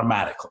bank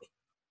automatically.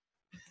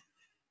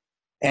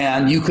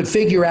 And you could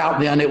figure out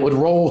then it would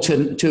roll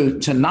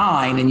to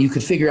 9, and you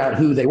could figure out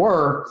who they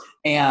were.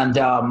 And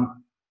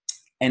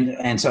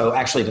so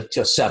actually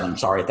to 7,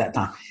 sorry, at that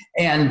time.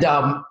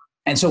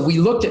 And so we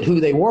looked at who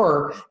they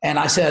were, and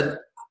I said,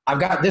 I've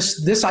got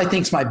this I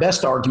think is my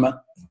best argument.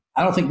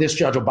 I don't think this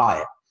judge will buy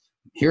it.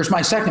 Here's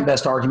my second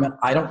best argument.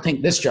 I don't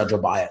think this judge will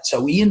buy it. So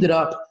we ended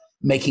up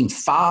making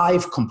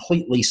 5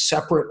 completely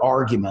separate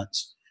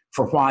arguments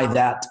for why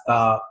that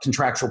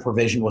contractual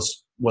provision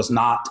was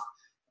not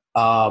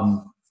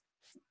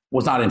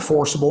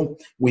enforceable.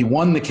 We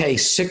won the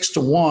case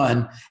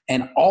 6-1,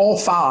 and all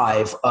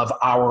 5 of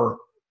our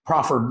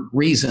proffered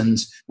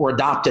reasons were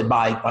adopted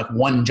by like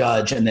one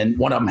judge, and then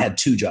one of them had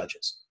 2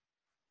 judges.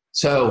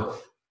 So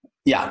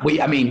yeah, we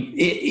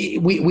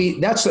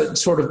that's a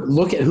sort of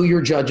look at who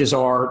your judges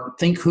are,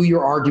 think who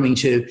you're arguing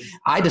to.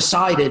 I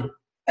decided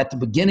at the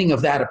beginning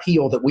of that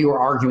appeal that we were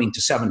arguing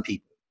to 7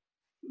 people,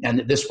 and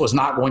that this was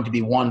not going to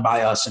be won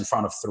by us in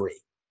front of 3.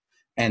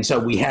 And so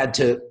we had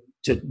to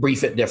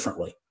brief it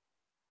differently.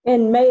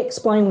 And may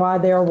explain why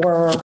there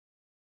were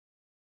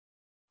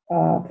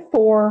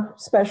 4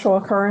 special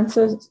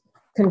concurrences,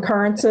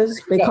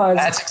 because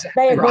exactly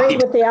they agreed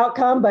right with the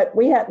outcome, but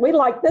we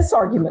liked this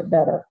argument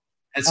better.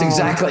 It's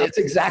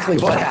exactly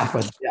what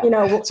happened.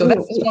 Yeah. So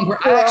that's one where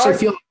I actually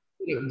feel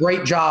we did a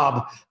great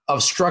job of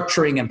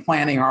structuring and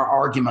planning our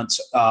arguments,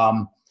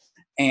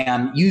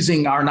 and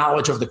using our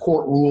knowledge of the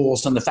court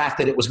rules and the fact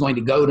that it was going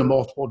to go to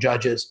multiple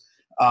judges,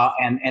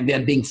 and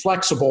then being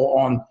flexible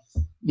on,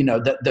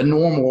 the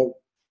normal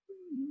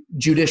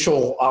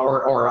judicial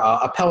or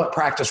appellate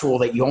practice rule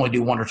that you only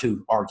do 1 or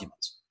 2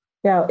 arguments.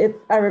 Yeah,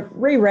 I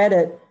reread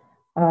it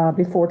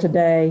before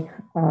today.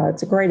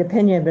 It's a great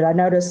opinion, but I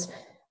noticed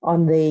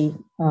on the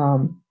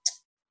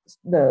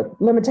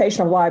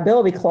limitation of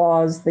liability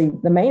clause, the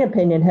main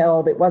opinion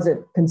held it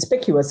wasn't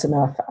conspicuous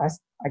enough,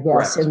 I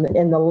guess, in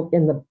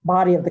the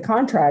body of the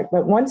contract.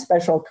 But one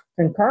special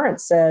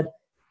concurrence said,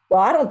 well,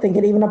 I don't think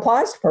it even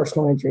applies to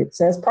personal injury. It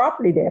says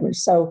property damage.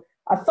 So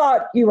I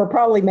thought you were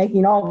probably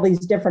making all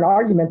these different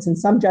arguments, and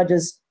some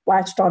judges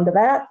latched onto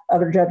that,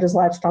 other judges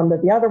latched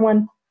onto the other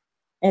one,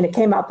 and it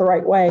came out the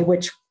right way,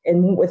 with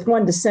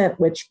one dissent,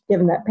 which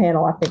given that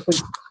panel, I think we,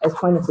 as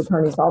plaintiffs'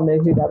 attorneys, all knew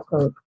who that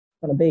was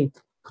going to be.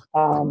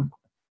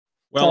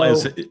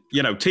 As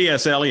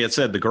T.S. Eliot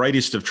said, the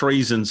greatest of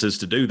treasons is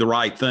to do the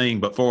right thing,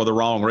 but for the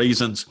wrong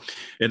reasons.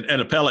 In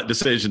appellate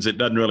decisions, it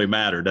doesn't really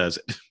matter, does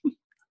it?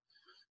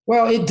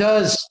 Well, it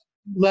does,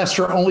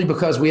 Lester, only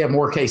because we have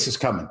more cases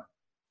coming.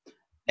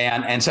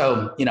 And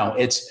so,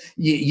 it's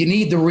you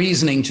need the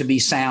reasoning to be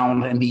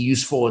sound and be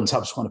useful in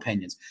subsequent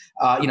opinions.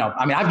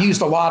 I've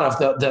used a lot of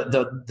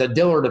the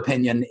Dillard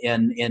opinion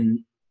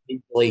in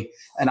Italy,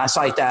 and I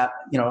cite that,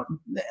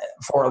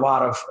 for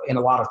in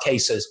a lot of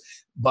cases.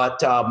 But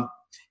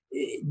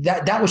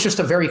that was just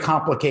a very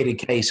complicated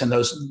case, and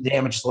those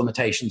damages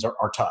limitations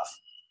are tough.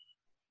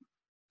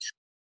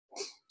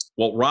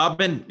 Well,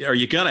 Robin, are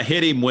you going to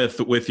hit him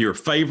with your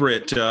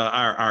favorite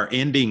our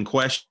ending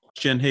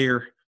question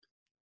here?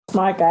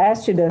 Mike, I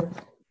asked you to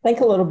think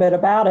a little bit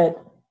about it.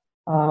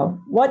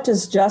 What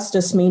does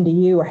justice mean to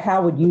you, or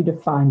how would you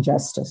define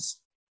justice?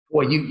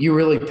 Well, you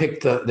really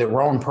picked the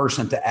wrong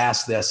person to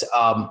ask this.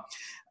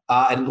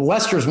 And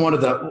Lester's one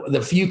of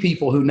the few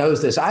people who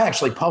knows this. I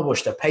actually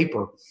published a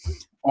paper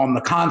on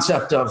the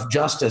concept of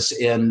justice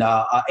in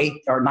 8th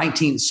or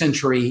 19th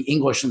century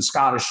English and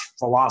Scottish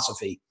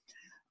philosophy.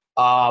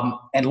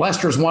 And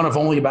Lester's one of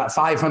only about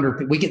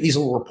 500. We get these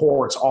little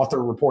reports,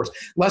 author reports.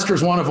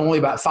 Lester's one of only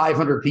about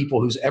 500 people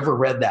who's ever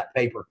read that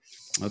paper.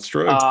 That's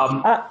true.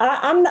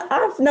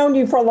 I've known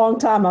you for a long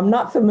time. I'm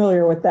not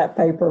familiar with that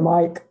paper,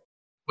 Mike.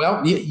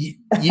 Well, you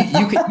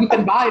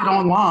can buy it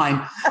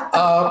online,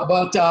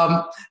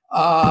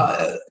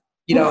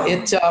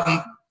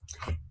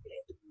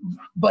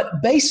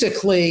 but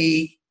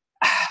basically,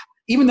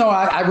 even though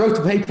I wrote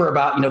the paper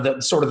about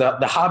the sort of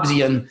the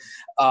Hobbesian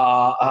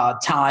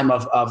time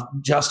of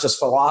justice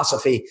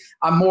philosophy,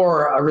 I'm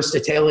more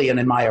Aristotelian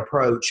in my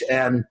approach,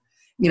 and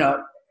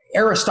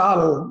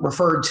Aristotle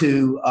referred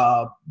to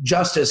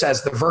justice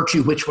as the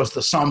virtue which was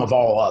the sum of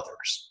all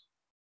others.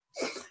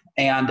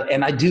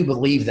 And I do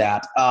believe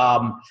that.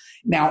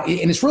 Now,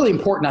 and it's really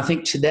important, I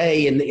think,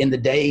 today in the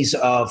days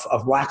of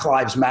Black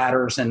Lives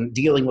Matters and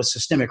dealing with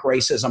systemic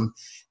racism,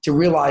 to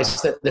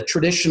realize that the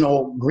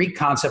traditional Greek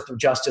concept of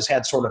justice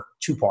had sort of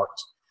two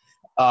parts.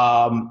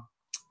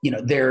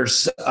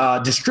 There's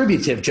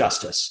distributive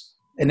justice,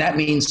 and that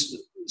means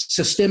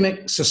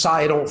systemic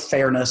societal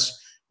fairness,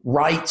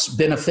 rights,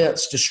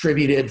 benefits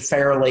distributed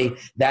fairly.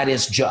 That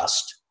is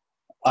just.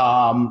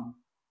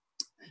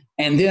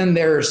 And then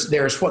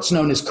there's what's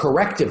known as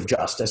corrective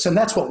justice, and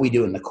that's what we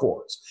do in the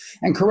courts.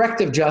 And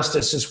corrective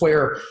justice is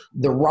where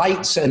the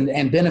rights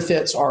and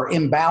benefits are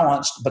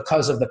imbalanced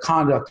because of the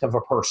conduct of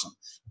a person,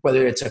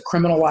 whether it's a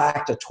criminal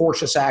act, a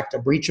tortious act, a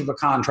breach of a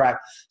contract.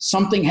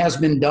 Something has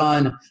been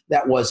done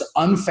that was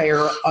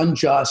unfair,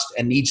 unjust,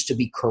 and needs to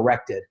be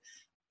corrected.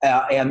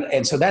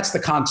 And so that's the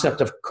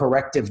concept of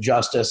corrective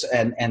justice,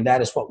 and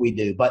that is what we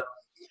do. But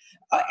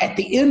at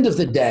the end of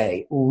the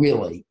day,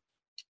 really,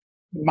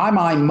 in my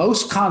mind,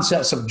 most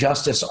concepts of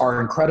justice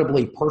are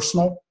incredibly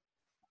personal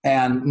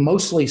and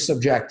mostly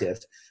subjective.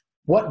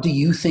 What do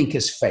you think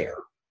is fair?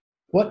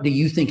 What do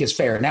you think is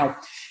fair? Now,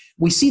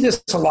 we see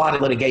this a lot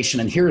in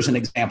litigation, and here's an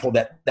example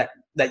that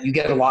you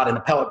get a lot in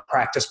appellate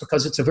practice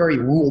because it's a very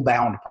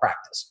rule-bound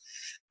practice.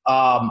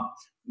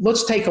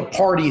 Let's take a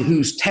party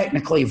who's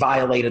technically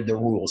violated the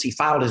rules. He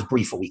filed his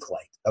brief a week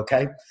late,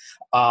 okay?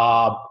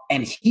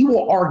 And he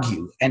will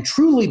argue and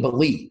truly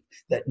believe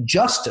that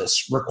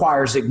justice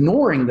requires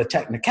ignoring the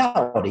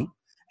technicality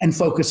and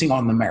focusing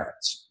on the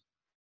merits.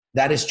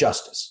 That is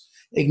justice.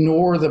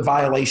 Ignore the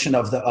violation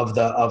of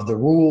the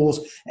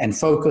rules and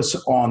focus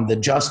on the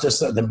justice,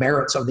 the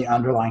merits of the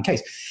underlying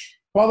case.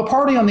 While the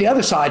party on the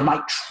other side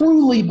might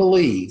truly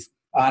believe,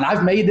 and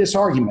I've made this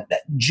argument,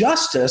 that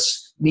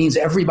justice means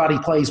everybody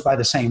plays by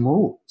the same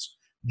rules.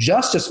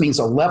 Justice means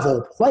a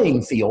level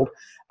playing field,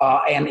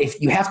 and if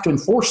you have to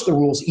enforce the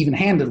rules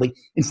even-handedly,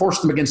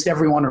 enforce them against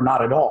everyone or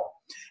not at all.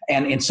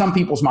 And in some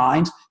people's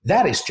minds,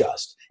 that is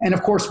just. And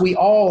of course, we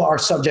all are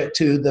subject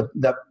to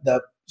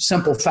the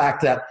simple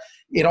fact that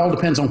it all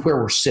depends on where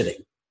we're sitting.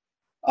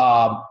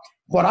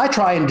 What I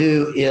try and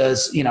do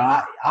is,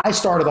 I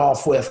started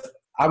off with,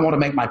 I want to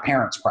make my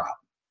parents proud.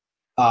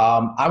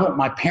 I want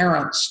my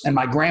parents and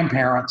my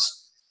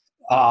grandparents,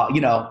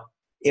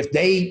 if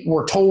they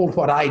were told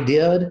what I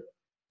did,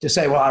 to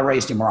say, well, I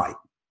raised him right.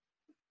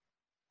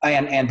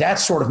 And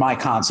that's sort of my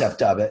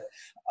concept of it.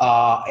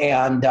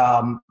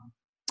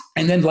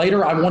 And then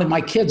later, I wanted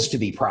my kids to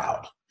be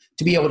proud,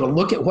 to be able to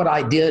look at what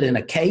I did in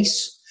a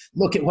case,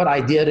 look at what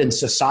I did in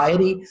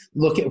society,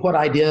 look at what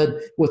I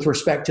did with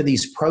respect to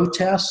these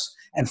protests,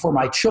 and for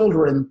my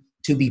children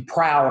to be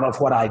proud of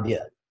what I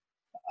did,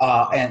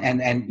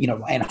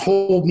 and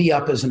hold me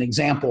up as an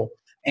example.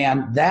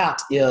 And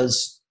that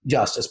is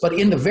justice. But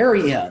in the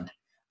very end,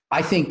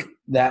 I think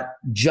that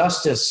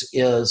justice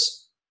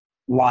is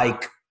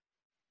like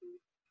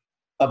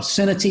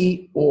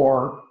obscenity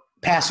or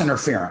pass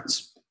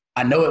interference.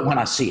 I know it when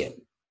I see it.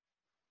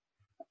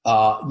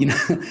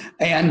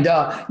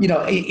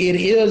 It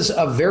is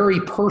a very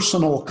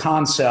personal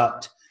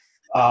concept,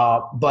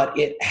 but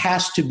it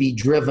has to be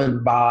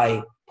driven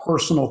by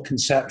personal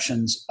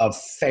conceptions of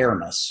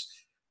fairness,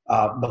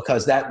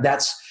 because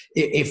that's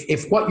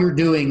if what you're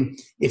doing,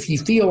 if you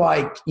feel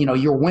like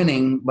you're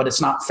winning, but it's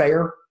not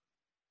fair.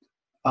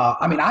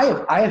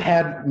 I have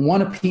had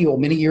one appeal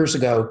many years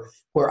ago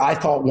where I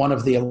thought one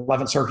of the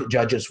 11th Circuit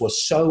judges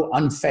was so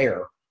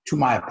unfair to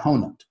my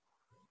opponent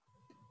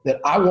that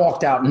I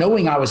walked out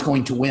knowing I was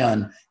going to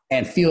win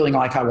and feeling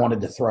like I wanted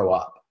to throw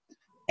up.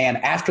 And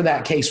after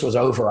that case was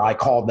over, I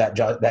called that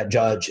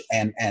judge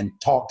and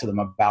talked to them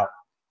about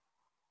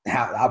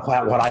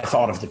what I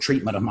thought of the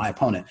treatment of my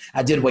opponent.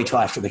 I did wait till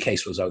after the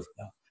case was over,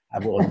 though. I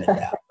will admit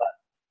that.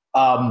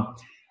 But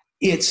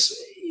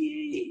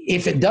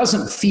if it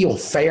doesn't feel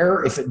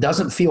fair, if it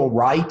doesn't feel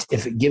right,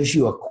 if it gives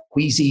you a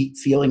queasy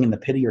feeling in the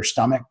pit of your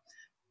stomach,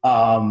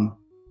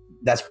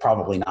 that's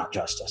probably not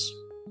justice.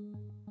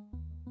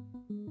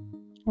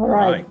 All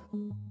right.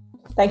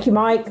 Thank you,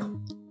 Mike.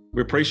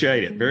 We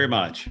appreciate it very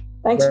much.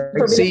 Thanks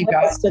for being with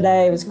us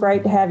today. It was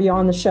great to have you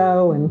on the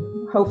show, and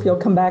hope you'll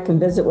come back and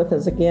visit with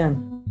us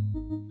again.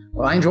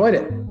 Well, I enjoyed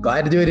it.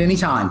 Glad to do it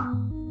anytime.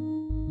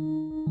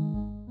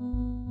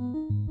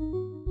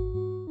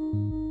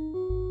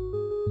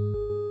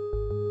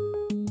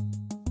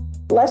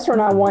 Lester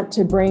and I want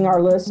to bring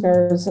our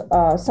listeners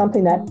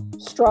something that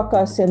struck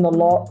us in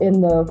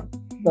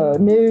the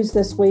news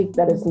this week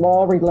that is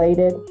law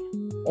related.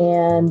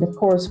 And of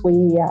course,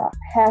 we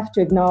have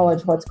to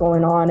acknowledge what's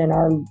going on in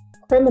our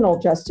criminal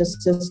justice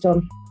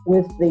system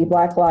with the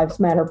Black Lives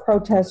Matter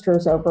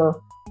protesters over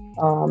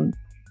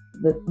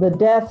the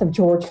death of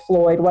George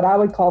Floyd, what I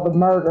would call the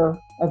murder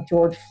of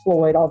George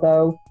Floyd,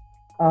 although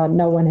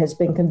no one has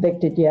been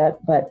convicted yet.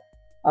 But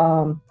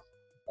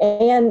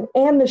and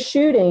the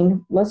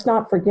shooting, let's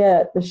not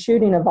forget the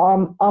shooting of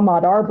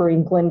Ahmaud Arbery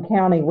in Glynn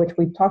County, which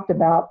we've talked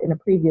about in a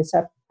previous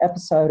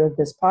episode of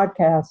this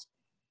podcast.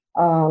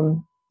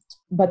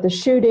 But the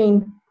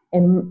shooting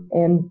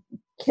and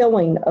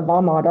killing of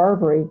Ahmaud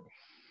Arbery,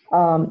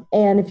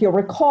 and if you'll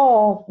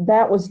recall,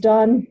 that was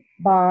done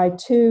by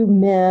two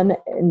men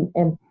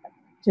and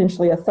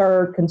potentially a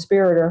third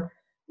conspirator,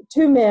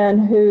 two men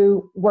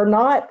who were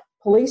not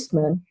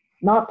policemen,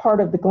 not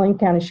part of the Glynn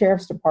County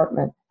Sheriff's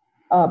Department,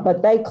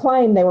 but they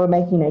claimed they were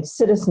making a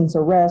citizen's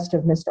arrest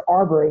of Mr.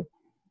 Arbery.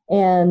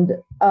 And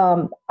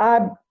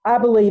I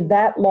believe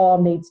that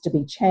law needs to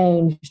be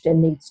changed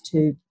and needs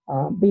to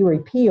be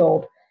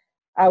repealed.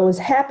 I was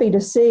happy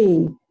to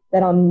see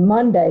that on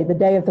Monday, the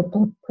day of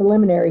the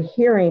preliminary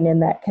hearing in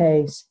that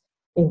case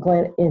in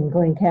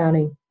Glynn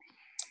County,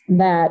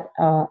 that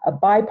a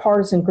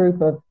bipartisan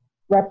group of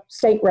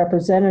state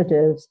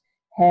representatives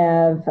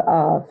have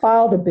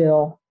filed a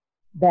bill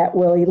that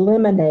will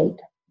eliminate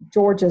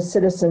Georgia's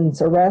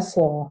citizen's arrest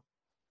law.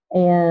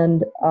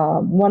 And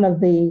one of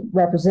the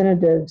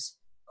representatives,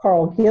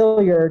 Carl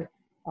Gilliard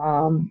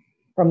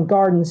from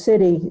Garden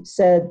City,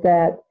 said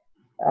that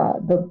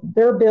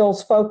their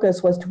bill's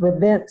focus was to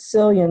prevent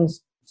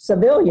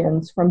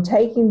civilians from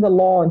taking the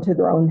law into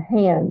their own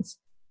hands,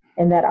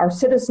 and that our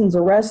citizen's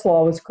arrest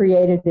law was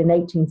created in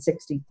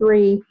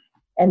 1863,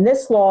 and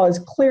this law is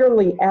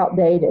clearly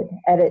outdated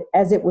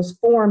as it was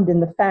formed in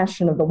the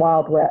fashion of the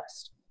Wild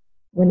West.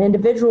 When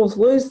individuals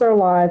lose their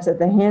lives at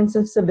the hands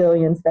of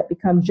civilians that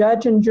become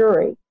judge and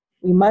jury,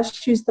 we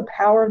must use the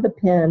power of the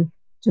pen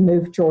to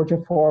move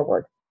Georgia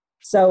forward.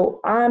 So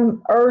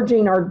I'm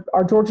urging our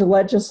Georgia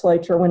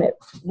legislature, when it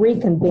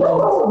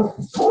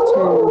reconvenes,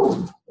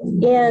 to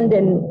end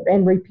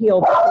and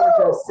repeal the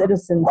Georgia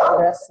citizens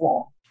arrest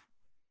law.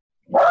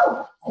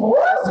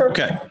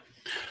 Okay.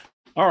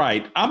 All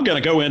right. I'm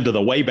going to go into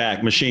the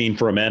Wayback Machine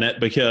for a minute,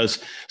 because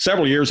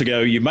several years ago,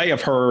 you may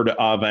have heard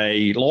of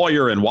a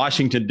lawyer in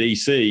Washington,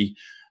 D.C.,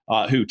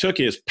 who took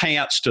his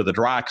pants to the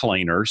dry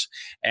cleaners,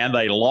 and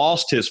they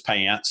lost his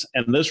pants.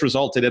 And this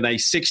resulted in a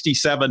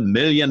 $67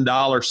 million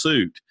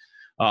suit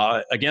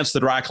against the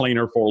dry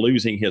cleaner for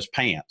losing his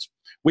pants.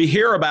 We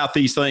hear about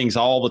these things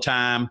all the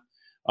time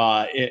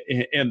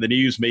in the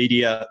news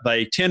media.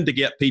 They tend to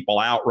get people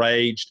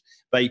outraged.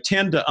 They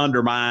tend to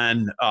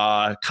undermine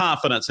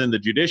confidence in the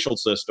judicial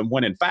system,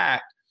 when in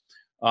fact,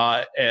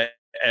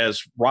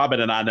 as Robin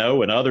and I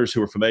know, and others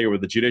who are familiar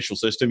with the judicial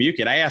system, you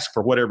can ask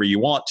for whatever you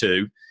want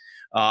to.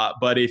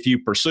 But if you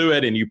pursue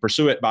it, and you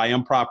pursue it by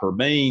improper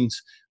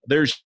means,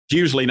 there's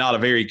usually not a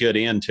very good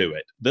end to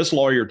it. This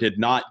lawyer did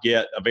not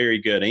get a very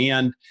good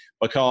end,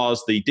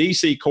 because the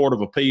D.C. Court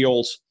of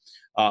Appeals,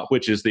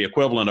 which is the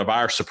equivalent of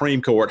our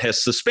Supreme Court,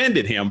 has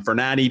suspended him for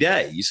 90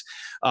 days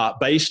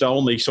based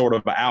on the sort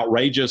of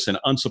outrageous and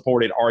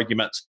unsupported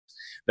arguments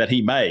that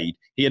he made.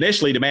 He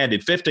initially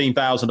demanded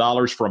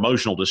 $15,000 for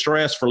emotional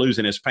distress for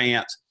losing his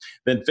pants,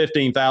 then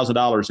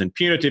 $15,000 in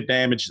punitive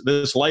damage.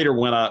 This later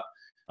went up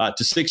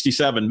to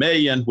 $67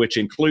 million, which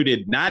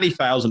included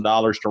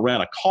 $90,000 to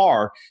rent a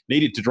car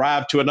needed to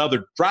drive to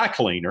another dry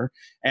cleaner,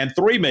 and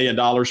 $3 million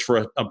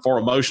for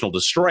emotional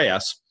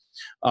distress.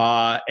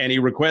 And he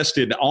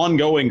requested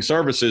ongoing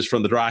services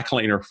from the dry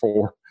cleaner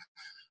from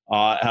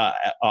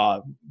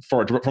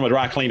a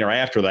dry cleaner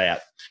after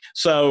that.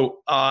 So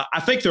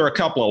I think there are a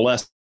couple of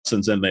lessons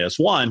in this.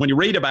 One, when you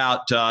read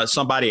about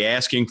somebody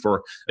asking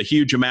for a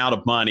huge amount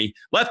of money,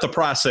 let the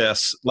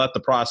process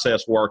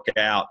work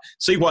out.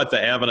 See what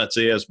the evidence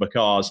is,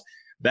 because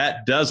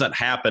that doesn't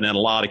happen in a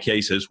lot of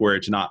cases where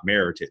it's not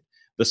merited.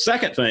 The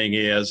second thing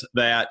is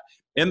that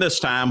in this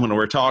time when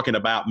we're talking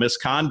about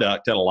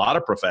misconduct in a lot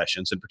of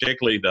professions, and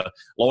particularly the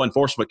law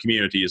enforcement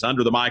community is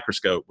under the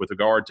microscope with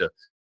regard to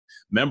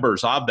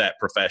members of that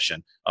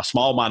profession, a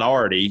small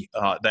minority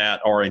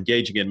that are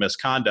engaging in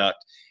misconduct,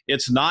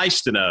 it's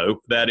nice to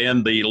know that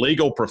in the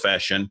legal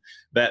profession,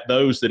 that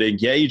those that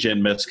engage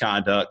in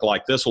misconduct,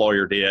 like this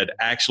lawyer did,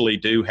 actually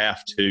do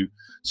have to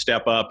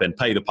step up and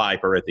pay the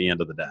piper at the end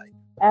of the day.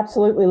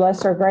 Absolutely,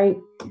 Lester.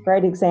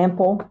 Great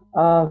example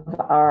of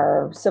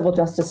our civil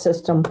justice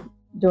system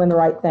doing the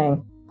right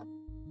thing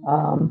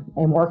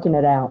and working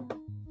it out.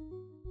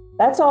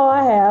 That's all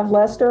I have.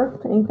 Lester,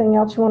 anything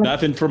else you want to?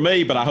 Nothing for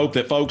me, but I hope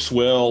that folks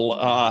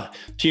will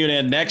tune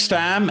in next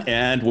time,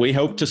 and we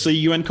hope to see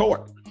you in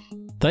court.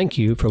 Thank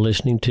you for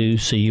listening to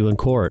See You in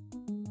Court,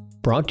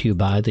 brought to you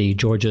by the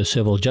Georgia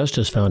Civil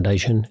Justice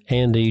Foundation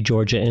and the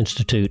Georgia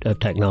Institute of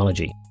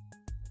Technology.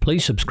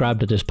 Please subscribe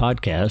to this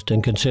podcast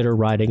and consider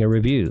writing a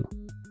review.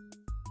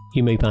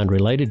 You may find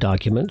related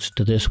documents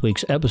to this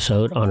week's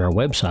episode on our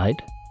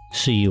website,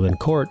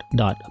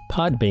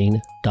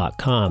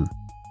 seeyouincourt.podbean.com.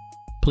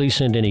 Please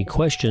send any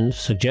questions,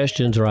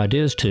 suggestions, or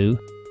ideas to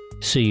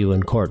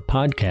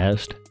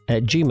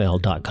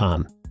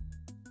seeyouincourtpodcast@gmail.com.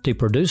 The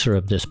producer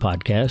of this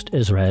podcast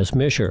is Raz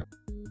Misher.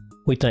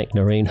 We thank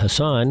Noreen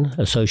Hassan,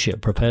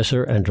 Associate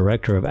Professor and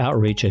Director of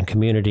Outreach and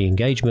Community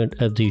Engagement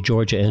of the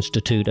Georgia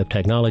Institute of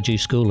Technology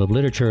School of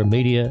Literature,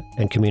 Media,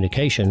 and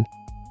Communication,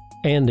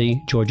 and the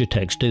Georgia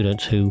Tech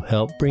students who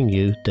help bring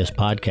you this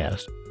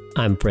podcast.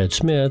 I'm Fred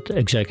Smith,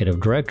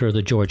 Executive Director of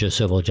the Georgia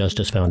Civil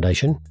Justice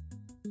Foundation.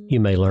 You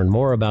may learn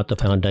more about the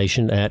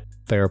foundation at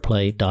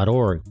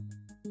fairplay.org.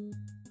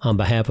 On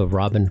behalf of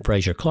Robin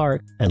Fraser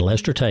Clark and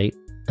Lester Tate,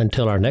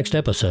 until our next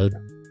episode,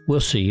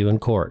 we'll see you in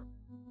court.